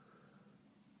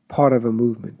part of a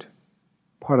movement,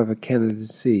 part of a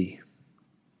candidacy.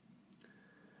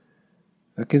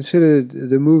 I considered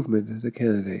the movement the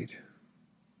candidate.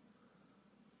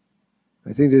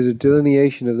 I think there's a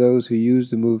delineation of those who use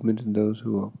the movement and those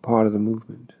who are part of the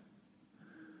movement.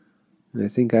 And I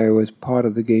think I was part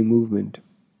of the gay movement.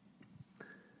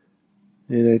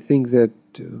 And I think that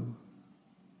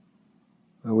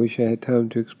I wish I had time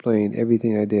to explain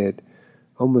everything I did.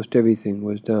 Almost everything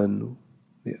was done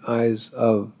in the eyes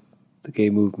of the gay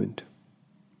movement.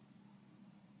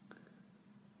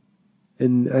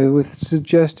 And I would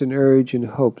suggest and urge and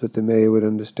hope that the mayor would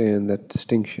understand that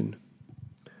distinction,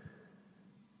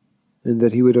 and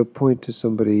that he would appoint to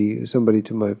somebody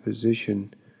to my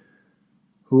position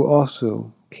who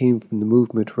also came from the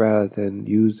movement rather than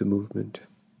used the movement,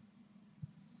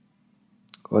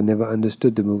 or never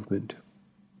understood the movement.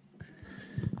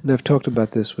 And I've talked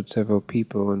about this with several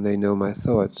people, and they know my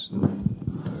thoughts. And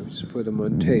I've just put them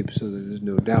on tape so that there's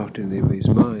no doubt in anybody's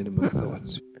mind of my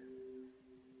thoughts.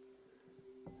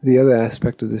 The other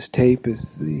aspect of this tape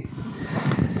is the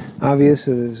obvious,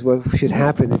 is what should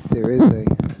happen if there is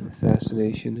an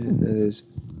assassination, and that is,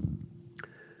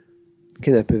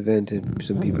 cannot prevent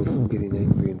some people from getting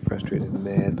angry and frustrated and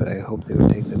mad, but I hope they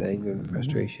would take that anger and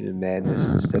frustration and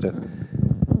madness instead of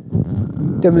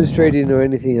demonstrating or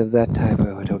anything of that type.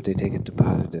 I would hope they take it to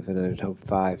positive, and I would hope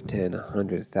 5, 10,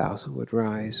 100,000 would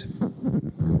rise.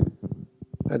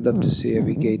 I'd love to see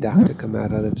every gay doctor come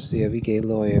out. I'd love to see every gay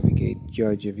lawyer, every gay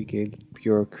judge, every gay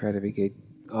bureaucrat, every gay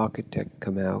architect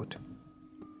come out.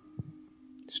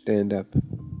 Stand up.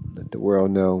 Let the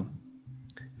world know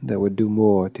that would do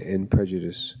more to end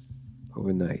prejudice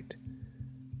overnight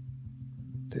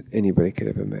than anybody could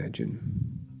ever imagine.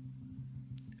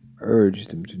 Urge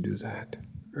them to do that.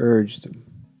 Urge them.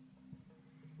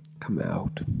 Come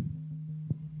out.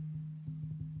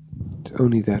 It's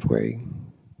only that way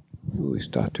will we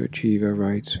start to achieve our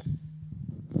rights.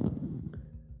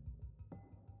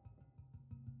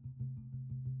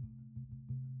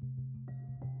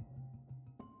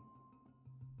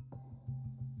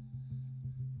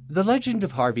 The legend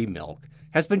of Harvey Milk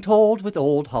has been told with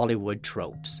old Hollywood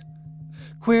tropes.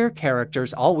 Queer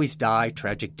characters always die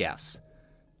tragic deaths.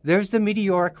 There's the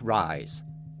meteoric rise,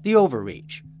 the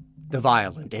overreach, the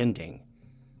violent ending.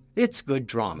 It's good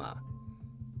drama.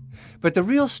 But the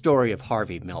real story of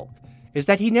Harvey Milk is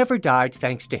that he never died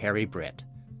thanks to Harry Britt.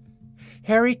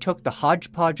 Harry took the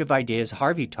hodgepodge of ideas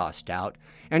Harvey tossed out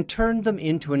and turned them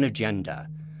into an agenda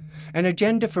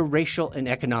for racial and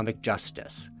economic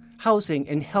justice, housing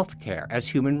and health care as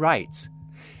human rights,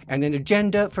 and an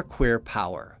agenda for queer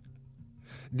power.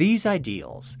 These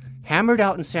ideals, hammered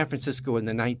out in San Francisco in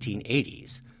the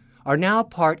 1980s, are now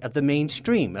part of the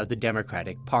mainstream of the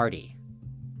Democratic Party.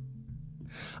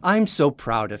 I'm so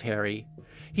proud of Harry.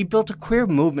 He built a queer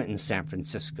movement in San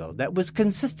Francisco that was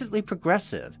consistently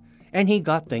progressive, and he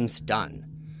got things done.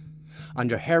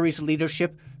 Under Harry's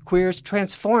leadership, queers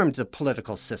transformed the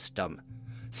political system,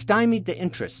 stymied the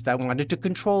interests that wanted to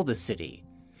control the city,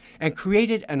 and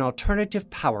created an alternative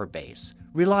power base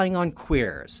relying on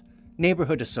queers,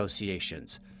 neighborhood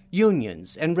associations,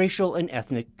 unions, and racial and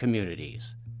ethnic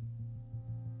communities.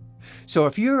 So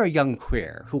if you're a young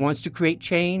queer who wants to create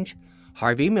change,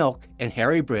 Harvey Milk and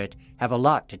Harry Britt have a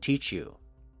lot to teach you.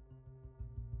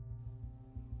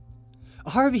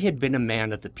 Harvey had been a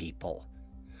man of the people.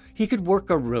 He could work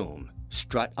a room,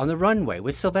 strut on the runway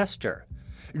with Sylvester,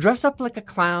 dress up like a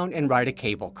clown and ride a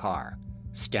cable car,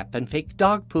 step and fake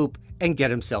dog poop and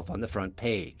get himself on the front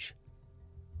page.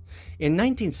 In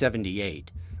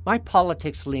 1978, my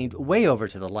politics leaned way over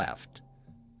to the left.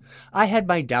 I had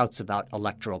my doubts about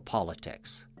electoral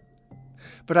politics.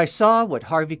 But I saw what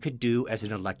Harvey could do as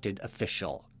an elected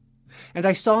official. And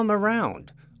I saw him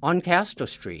around, on Castro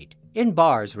Street, in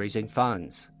bars raising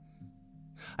funds.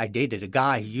 I dated a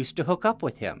guy who used to hook up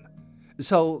with him,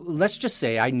 so let's just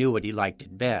say I knew what he liked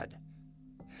in bed.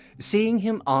 Seeing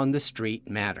him on the street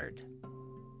mattered.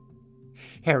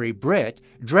 Harry Britt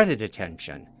dreaded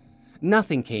attention.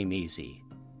 Nothing came easy.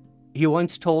 He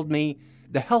once told me,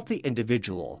 the healthy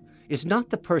individual is not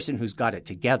the person who's got it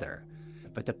together,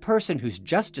 but the person who's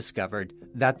just discovered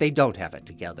that they don't have it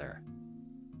together.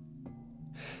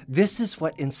 This is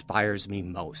what inspires me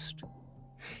most.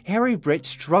 Harry Britt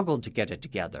struggled to get it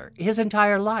together his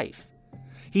entire life.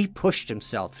 He pushed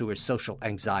himself through his social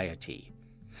anxiety.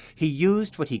 He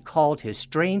used what he called his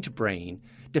strange brain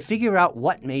to figure out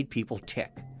what made people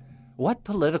tick, what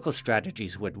political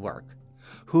strategies would work,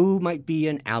 who might be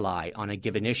an ally on a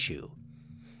given issue,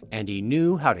 and he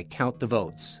knew how to count the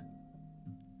votes.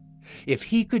 If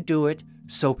he could do it,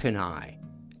 so can I,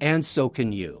 and so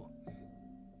can you.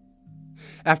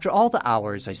 After all the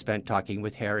hours I spent talking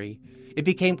with Harry, it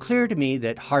became clear to me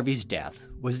that Harvey's death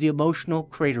was the emotional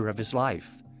crater of his life.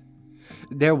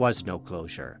 There was no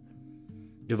closure.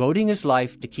 Devoting his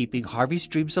life to keeping Harvey's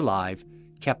dreams alive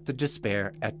kept the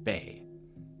despair at bay.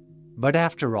 But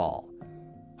after all,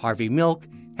 Harvey Milk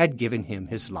had given him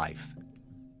his life.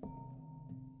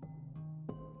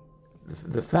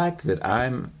 The fact that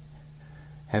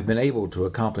have been able to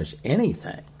accomplish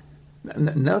anything,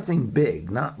 nothing big,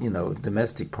 not,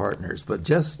 domestic partners, but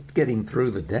just getting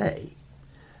through the day.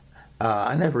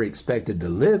 I never expected to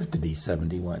live to be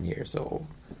 71 years old.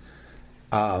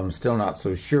 I'm still not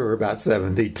so sure about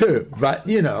 72, but,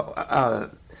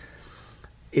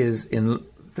 is in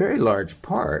very large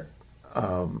part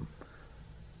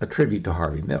a tribute to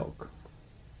Harvey Milk.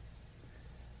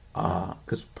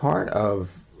 Because part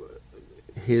of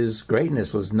his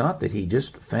greatness was not that he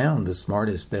just found the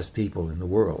smartest, best people in the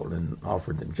world and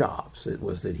offered them jobs. It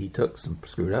was that he took some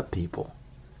screwed up people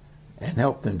and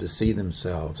helped them to see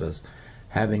themselves as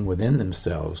having within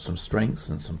themselves some strengths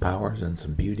and some powers and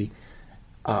some beauty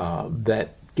that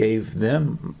gave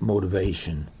them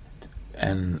motivation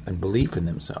and belief in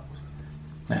themselves.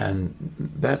 And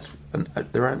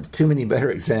there aren't too many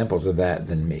better examples of that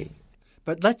than me.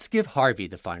 But let's give Harvey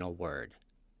the final word.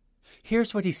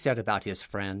 Here's what he said about his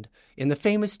friend in the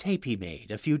famous tape he made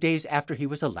a few days after he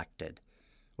was elected,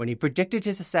 when he predicted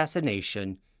his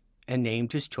assassination and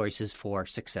named his choices for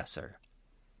successor.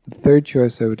 The third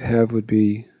choice I would have would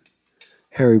be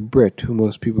Harry Britt, who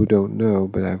most people don't know,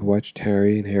 but I've watched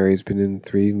Harry, and Harry's been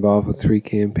involved with 3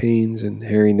 campaigns, and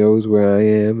Harry knows where I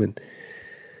am, and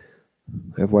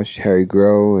I've watched Harry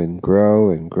grow and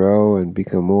grow and grow and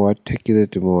become more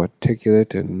articulate,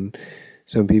 and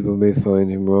some people may find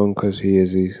him wrong because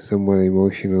he's somewhat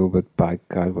emotional, but by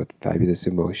God, what fabulous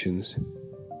emotions.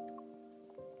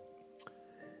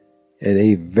 And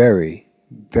a very,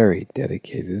 very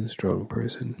dedicated and strong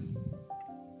person.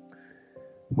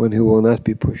 One who will not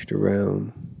be pushed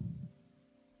around.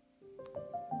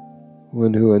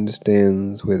 One who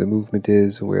understands where the movement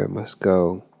is and where it must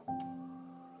go.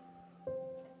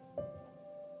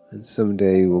 And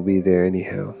someday we'll be there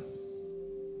anyhow.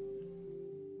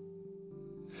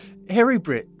 Harry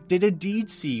Britt did indeed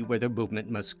see where the movement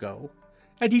must go,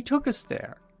 and he took us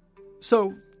there.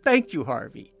 So thank you,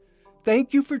 Harvey.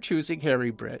 Thank you for choosing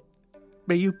Harry Britt.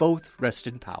 May you both rest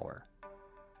in power.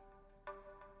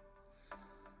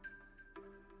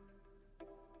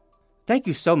 Thank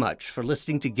you so much for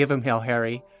listening to Give 'Em Hell,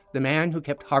 Harry, the man who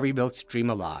kept Harvey Milk's dream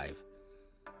alive.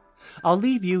 I'll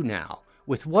leave you now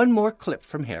with one more clip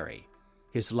from Harry,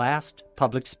 his last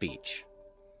public speech.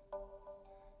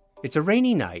 It's a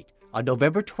rainy night on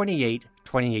November 28,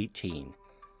 2018,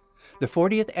 the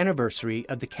 40th anniversary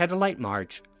of the Candlelight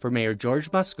March for Mayor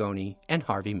George Moscone and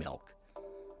Harvey Milk.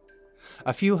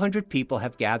 A few hundred people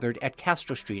have gathered at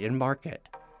Castro Street and Market,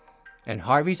 and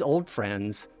Harvey's old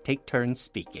friends take turns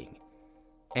speaking.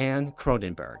 Anne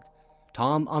Cronenberg,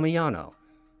 Tom Amiano,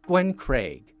 Gwen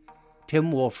Craig,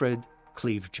 Tim Wolfred,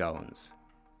 Cleve Jones.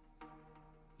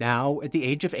 Now, at the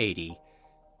age of 80,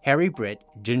 Harry Britt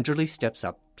gingerly steps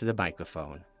up to the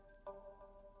microphone.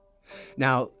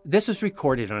 Now, this was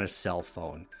recorded on a cell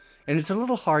phone, and it's a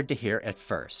little hard to hear at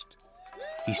first.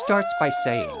 He starts by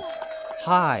saying,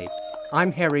 "Hi,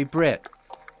 I'm Harry Britt,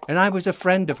 and I was a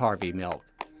friend of Harvey Milk,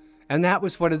 and that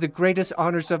was one of the greatest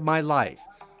honors of my life,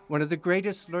 one of the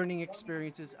greatest learning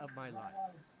experiences of my life."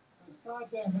 God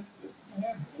damn it, this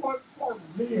man was for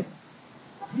real.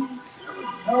 There was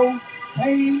no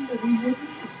pain that he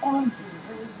wouldn't respond to.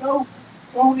 There was no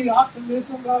phony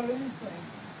optimism about anything.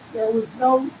 There was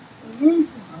no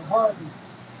illusion of Harvey.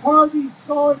 Harvey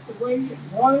saw it the way it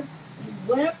was. He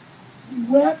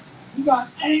wept, he got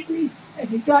angry, and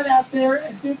he got out there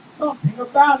and did something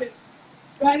about it.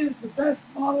 That is the best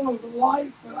model of the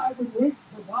life that I would wish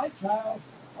for my child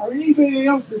or anybody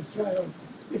else's child,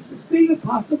 is to see the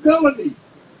possibility.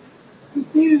 To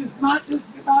see that it's not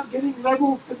just about getting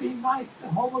liberals to be nice to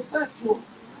homosexuals,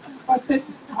 but that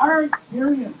our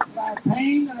experience, our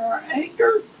pain and our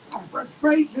anger, our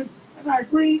frustration and our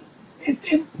grief is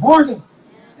important.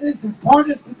 And it's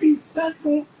important to be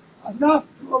central enough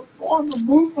to form a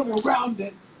movement around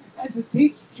it and to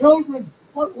teach children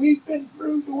what we've been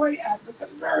through, the way African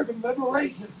American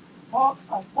liberation taught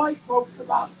us white folks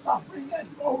about suffering and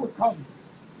overcoming.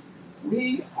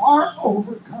 We are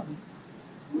overcoming.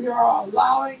 We are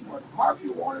allowing what Harvey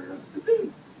wanted us to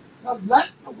do, to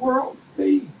let the world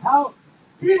see how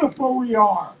beautiful we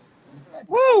are. And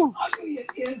how ugly it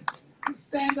is to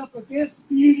stand up against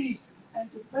beauty and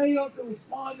to fail to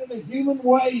respond in a human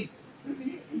way to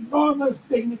the enormous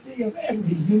dignity of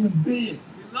every human being.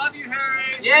 We love you,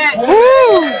 Harry. Yes. So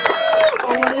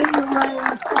we're in the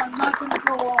rain, so I'm not going to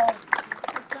go on.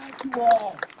 But thank you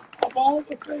all. Of all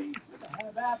the things that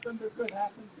have happened or could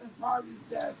happen since Harvey's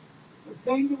death, the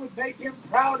thing that would make him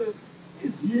proudest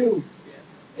is you.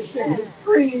 It's his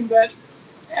dream that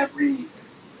every,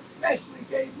 especially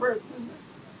gay person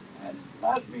and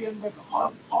lesbian, but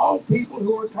all people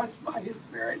who are touched by his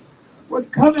spirit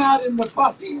would come out in the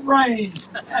fucking rain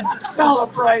and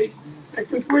celebrate,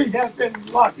 because we have been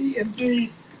lucky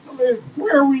indeed to live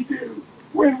where we do,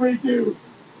 when we do.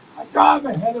 A job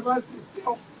ahead of us is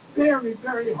still very,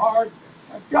 very hard.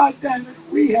 But God damn it,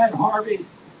 we had Harvey.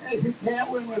 And if you can't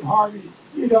win with Harvey,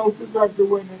 you don't deserve to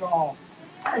win at all.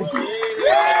 Thank you.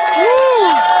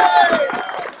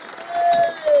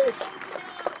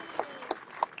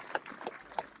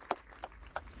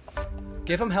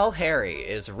 Give 'em Hell Harry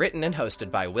is written and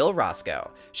hosted by Will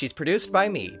Roscoe. She's produced by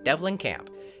me, Devlin Camp.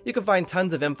 You can find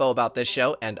tons of info about this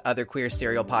show and other Queer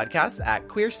Serial podcasts at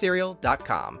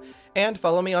queerserial.com. And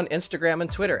follow me on Instagram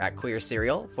and Twitter at Queer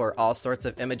Serial for all sorts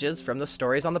of images from the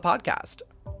stories on the podcast.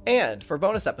 And for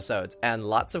bonus episodes and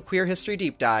lots of queer history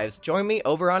deep dives, join me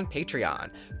over on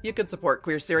Patreon. You can support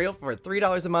Queer Serial for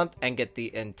 $3 a month and get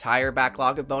the entire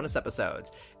backlog of bonus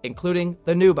episodes, including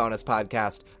the new bonus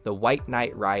podcast, The White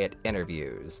Knight Riot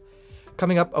Interviews.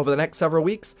 Coming up over the next several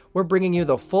weeks, we're bringing you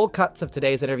the full cuts of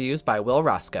today's interviews by Will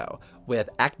Roscoe, with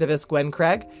activist Gwen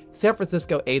Craig, San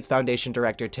Francisco AIDS Foundation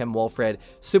Director Tim Wolfred,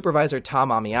 Supervisor Tom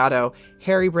Amiato,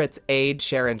 Harry Britt's aide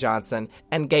Sharon Johnson,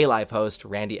 and Gay Life host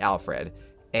Randy Alfred.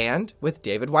 And with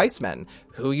David Weissman,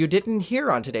 who you didn't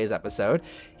hear on today's episode.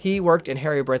 He worked in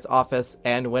Harry Britt's office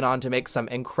and went on to make some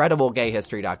incredible gay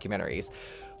history documentaries.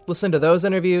 Listen to those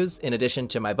interviews in addition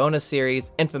to my bonus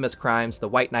series, Infamous Crimes, The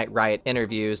White Knight Riot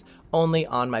Interviews, only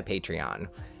on my Patreon.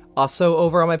 Also,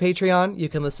 over on my Patreon, you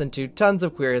can listen to tons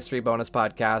of queer history bonus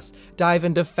podcasts, dive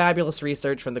into fabulous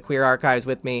research from the Queer Archives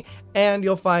with me, and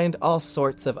you'll find all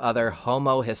sorts of other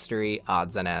homo history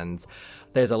odds and ends.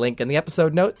 There's a link in the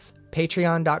episode notes,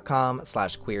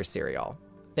 patreon.com/queerserial.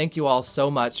 Thank you all so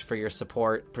much for your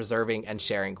support, preserving and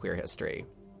sharing queer history.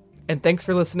 And thanks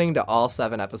for listening to all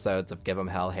 7 episodes of Give 'em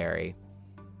Hell Harry.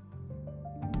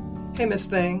 Hey, Miss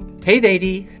Thing. Hey,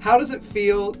 lady. How does it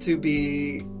feel to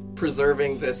be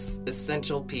preserving this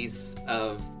essential piece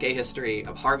of gay history,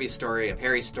 of Harvey's story, of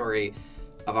Harry's story,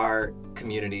 of our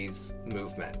community's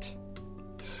movement?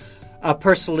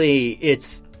 Personally,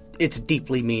 it's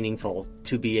deeply meaningful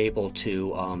to be able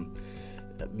to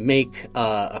make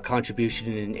a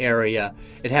contribution in an area.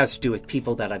 It has to do with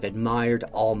people that I've admired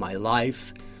all my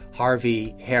life.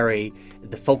 Harvey, Harry,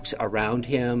 the folks around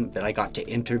him that I got to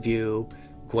interview,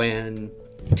 Gwen,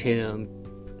 Tim,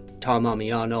 Tom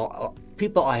Amiano,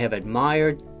 people I have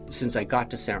admired since I got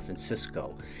to San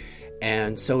Francisco.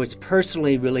 And so it's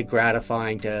personally really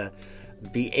gratifying to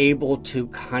be able to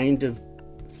kind of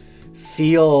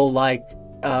feel like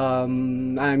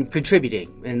I'm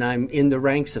contributing and I'm in the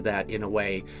ranks of that in a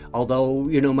way. Although,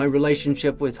 my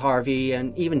relationship with Harvey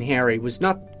and even Harry was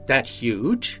not that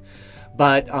huge,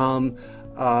 but,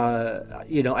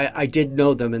 I did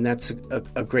know them, and that's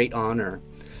a great honor.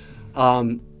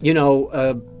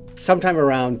 Sometime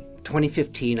around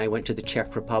 2015, I went to the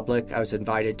Czech Republic. I was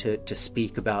invited to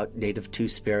speak about Native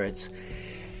Two-Spirits,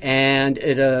 and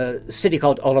at a city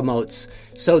called Olomouc.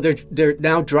 So they're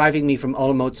now driving me from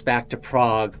Olomouc back to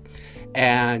Prague,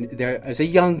 and there is a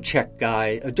young Czech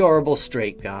guy, adorable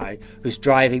straight guy, who's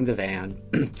driving the van,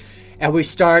 and we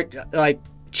start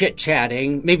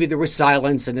chit-chatting. Maybe there was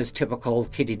silence, and as typical,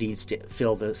 Kitty needs to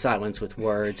fill the silence with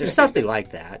words or something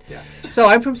like that. Yeah. So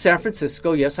I'm from San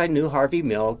Francisco. Yes, I knew Harvey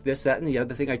Milk, this, that, and the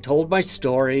other thing. I told my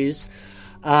stories.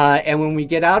 And when we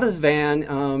get out of the van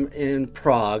in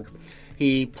Prague,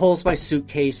 he pulls my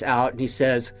suitcase out and he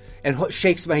says, and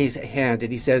shakes my hand,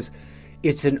 and he says,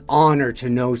 "It's an honor to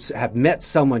have met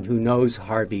someone who knows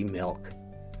Harvey Milk."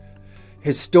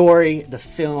 His story, the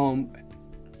film,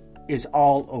 is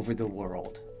all over the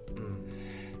world.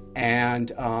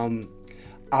 And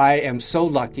I am so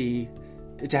lucky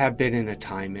to have been in a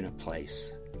time and a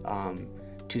place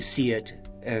to see it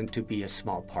and to be a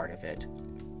small part of it.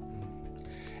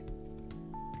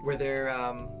 Were there,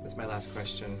 this is my last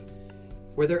question.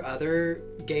 Were there other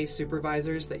gay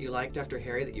supervisors that you liked after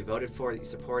Harry that you voted for, that you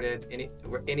supported?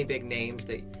 Any big names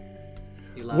that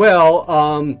you loved? Well,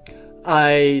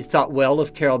 I thought well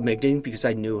of Carol Migden because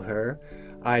I knew her.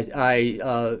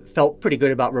 I felt pretty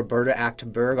good about Roberta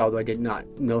Achtenberg, although I did not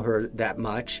know her that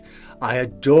much. I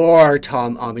adore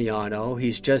Tom Amiano.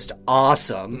 He's just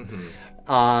awesome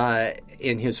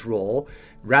in his role.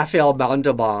 Raphael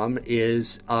Mandelbaum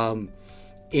is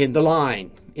in the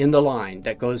line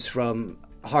that goes from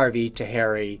Harvey to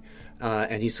Harry,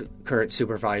 and he's current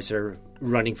supervisor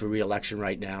running for re-election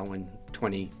right now in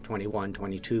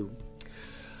 2021-22.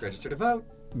 Register to vote.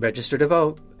 Register to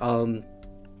vote.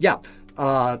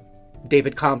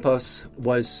 David Campos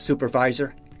was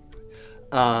supervisor.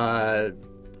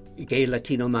 Gay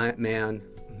Latino man.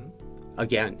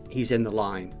 Again, he's in the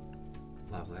line.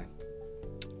 Lovely.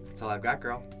 That's all I've got,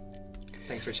 girl.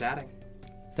 Thanks for chatting.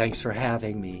 Thanks for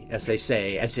having me, as they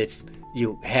say, as if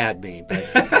you had me. But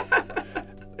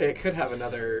it could have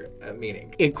another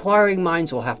meaning. Inquiring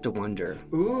minds will have to wonder.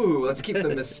 Ooh, let's keep the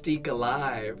mystique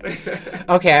alive.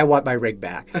 Okay, I want my rig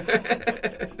back.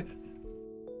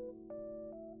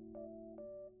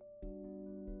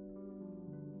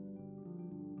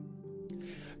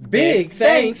 Big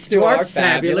thanks to our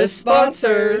fabulous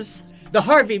sponsors. The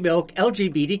Harvey Milk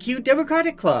LGBTQ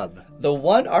Democratic Club. The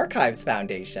One Archives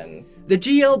Foundation. The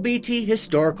GLBT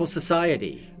Historical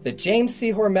Society. The James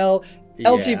C. Hormel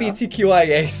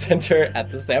LGBTQIA Center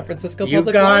at the San Francisco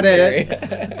Public Library. You got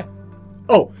it.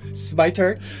 Oh, it's my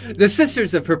turn. The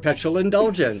Sisters of Perpetual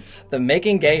Indulgence. The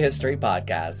Making Gay History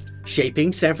podcast.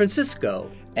 Shaping San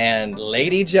Francisco. And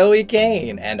Lady Joey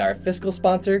Kane. And our fiscal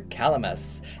sponsor,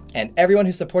 Calamus. And everyone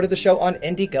who supported the show on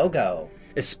Indiegogo.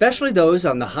 Especially those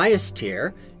on the highest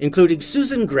tier, including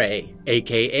Susan Gray,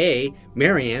 a.k.a.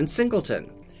 Marianne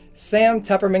Singleton. Sam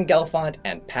Tepperman-Gelfond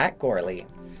and Pat Gorley.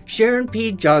 Sharon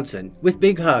P. Johnson, with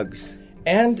big hugs.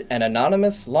 And an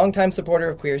anonymous longtime supporter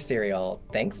of Queer Serial.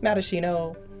 Thanks,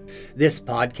 Matashino. This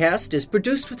podcast is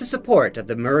produced with the support of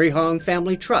the Murray Hong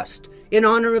Family Trust in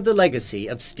honor of the legacy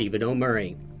of Stephen O.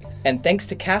 Murray. And thanks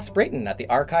to Cass Brayton at the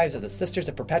Archives of the Sisters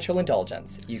of Perpetual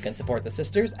Indulgence. You can support the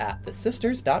Sisters at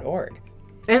thesisters.org.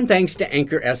 And thanks to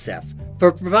Anchor SF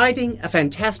for providing a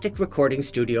fantastic recording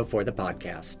studio for the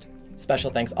podcast.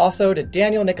 Special thanks also to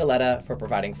Daniel Nicoletta for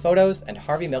providing photos and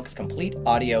Harvey Milk's complete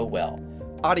audio will.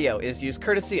 Audio is used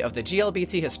courtesy of the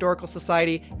GLBT Historical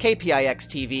Society, KPIX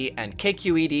TV, and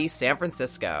KQED San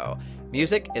Francisco.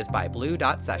 Music is by Blue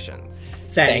Dot Sessions.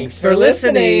 Thanks for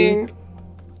listening.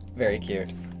 Very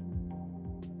cute.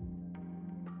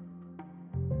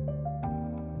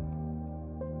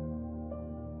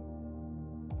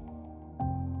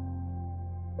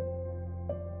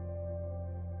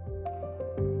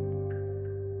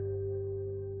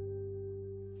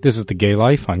 This is The Gay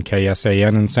Life on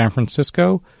KSAN in San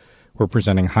Francisco. We're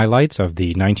presenting highlights of the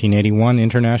 1981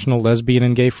 International Lesbian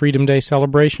and Gay Freedom Day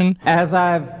celebration. As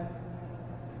I've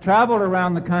traveled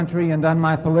around the country and done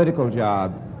my political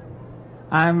job,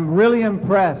 I'm really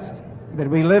impressed that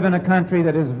we live in a country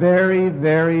that is very,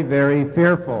 very, very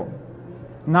fearful.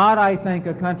 Not, I think,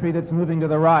 a country that's moving to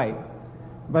the right,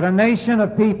 but a nation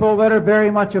of people that are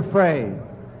very much afraid.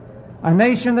 A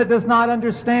nation that does not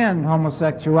understand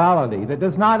homosexuality, that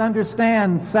does not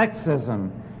understand sexism,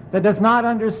 that does not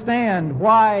understand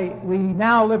why we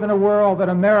now live in a world that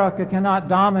America cannot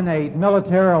dominate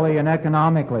militarily and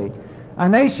economically. A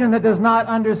nation that does not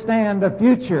understand a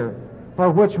future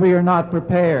for which we are not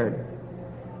prepared.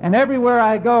 And everywhere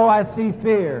I go, I see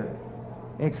fear,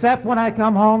 except when I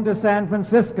come home to San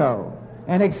Francisco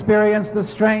and experience the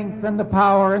strength and the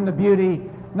power and the beauty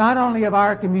not only of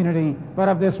our community, but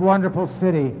of this wonderful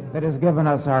city that has given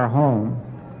us our home.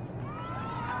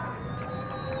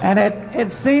 And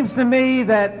it seems to me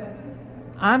that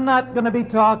I'm not going to be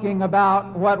talking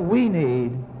about what we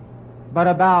need, but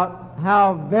about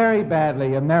how very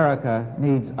badly America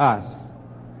needs us.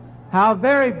 How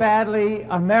very badly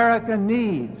America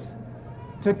needs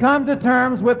to come to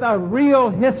terms with a real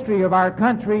history of our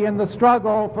country and the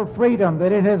struggle for freedom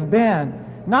that it has been.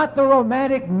 Not the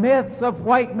romantic myths of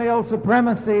white male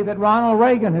supremacy that Ronald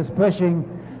Reagan is pushing,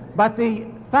 but the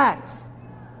facts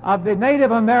of the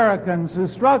Native Americans who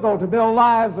struggled to build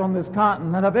lives on this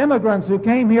continent, of immigrants who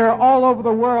came here all over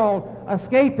the world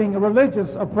escaping religious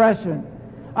oppression,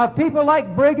 of people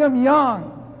like Brigham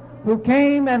Young who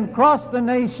came and crossed the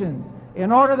nation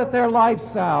in order that their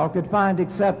lifestyle could find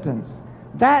acceptance.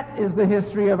 That is the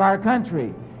history of our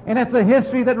country, and it's a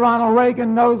history that Ronald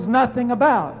Reagan knows nothing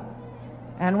about.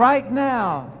 And right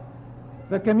now,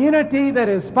 the community that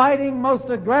is fighting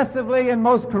most aggressively and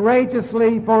most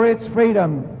courageously for its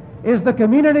freedom is the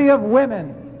community of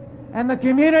women and the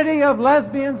community of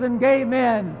lesbians and gay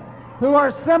men who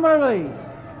are similarly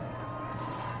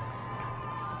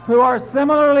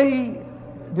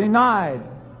denied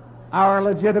our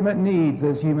legitimate needs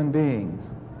as human beings.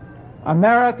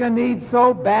 America needs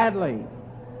so badly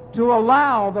to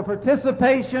allow the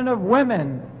participation of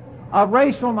women, of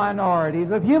racial minorities,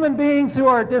 of human beings who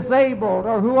are disabled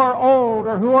or who are old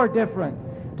or who are different,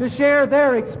 to share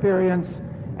their experience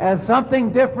as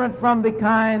something different from the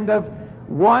kind of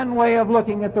one way of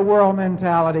looking at the world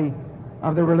mentality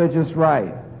of the religious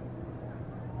right.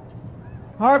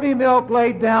 Harvey Milk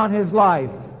laid down his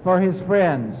life for his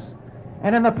friends,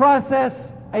 and in the process,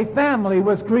 a family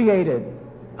was created.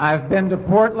 I've been to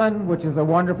Portland, which is a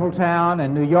wonderful town,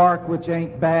 and New York, which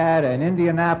ain't bad, and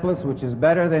Indianapolis, which is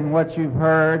better than what you've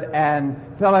heard, and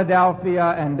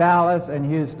Philadelphia, and Dallas, and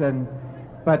Houston.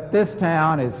 But this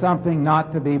town is something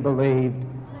not to be believed.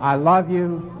 I love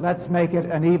you. Let's make it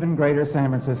an even greater San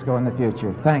Francisco in the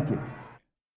future. Thank you.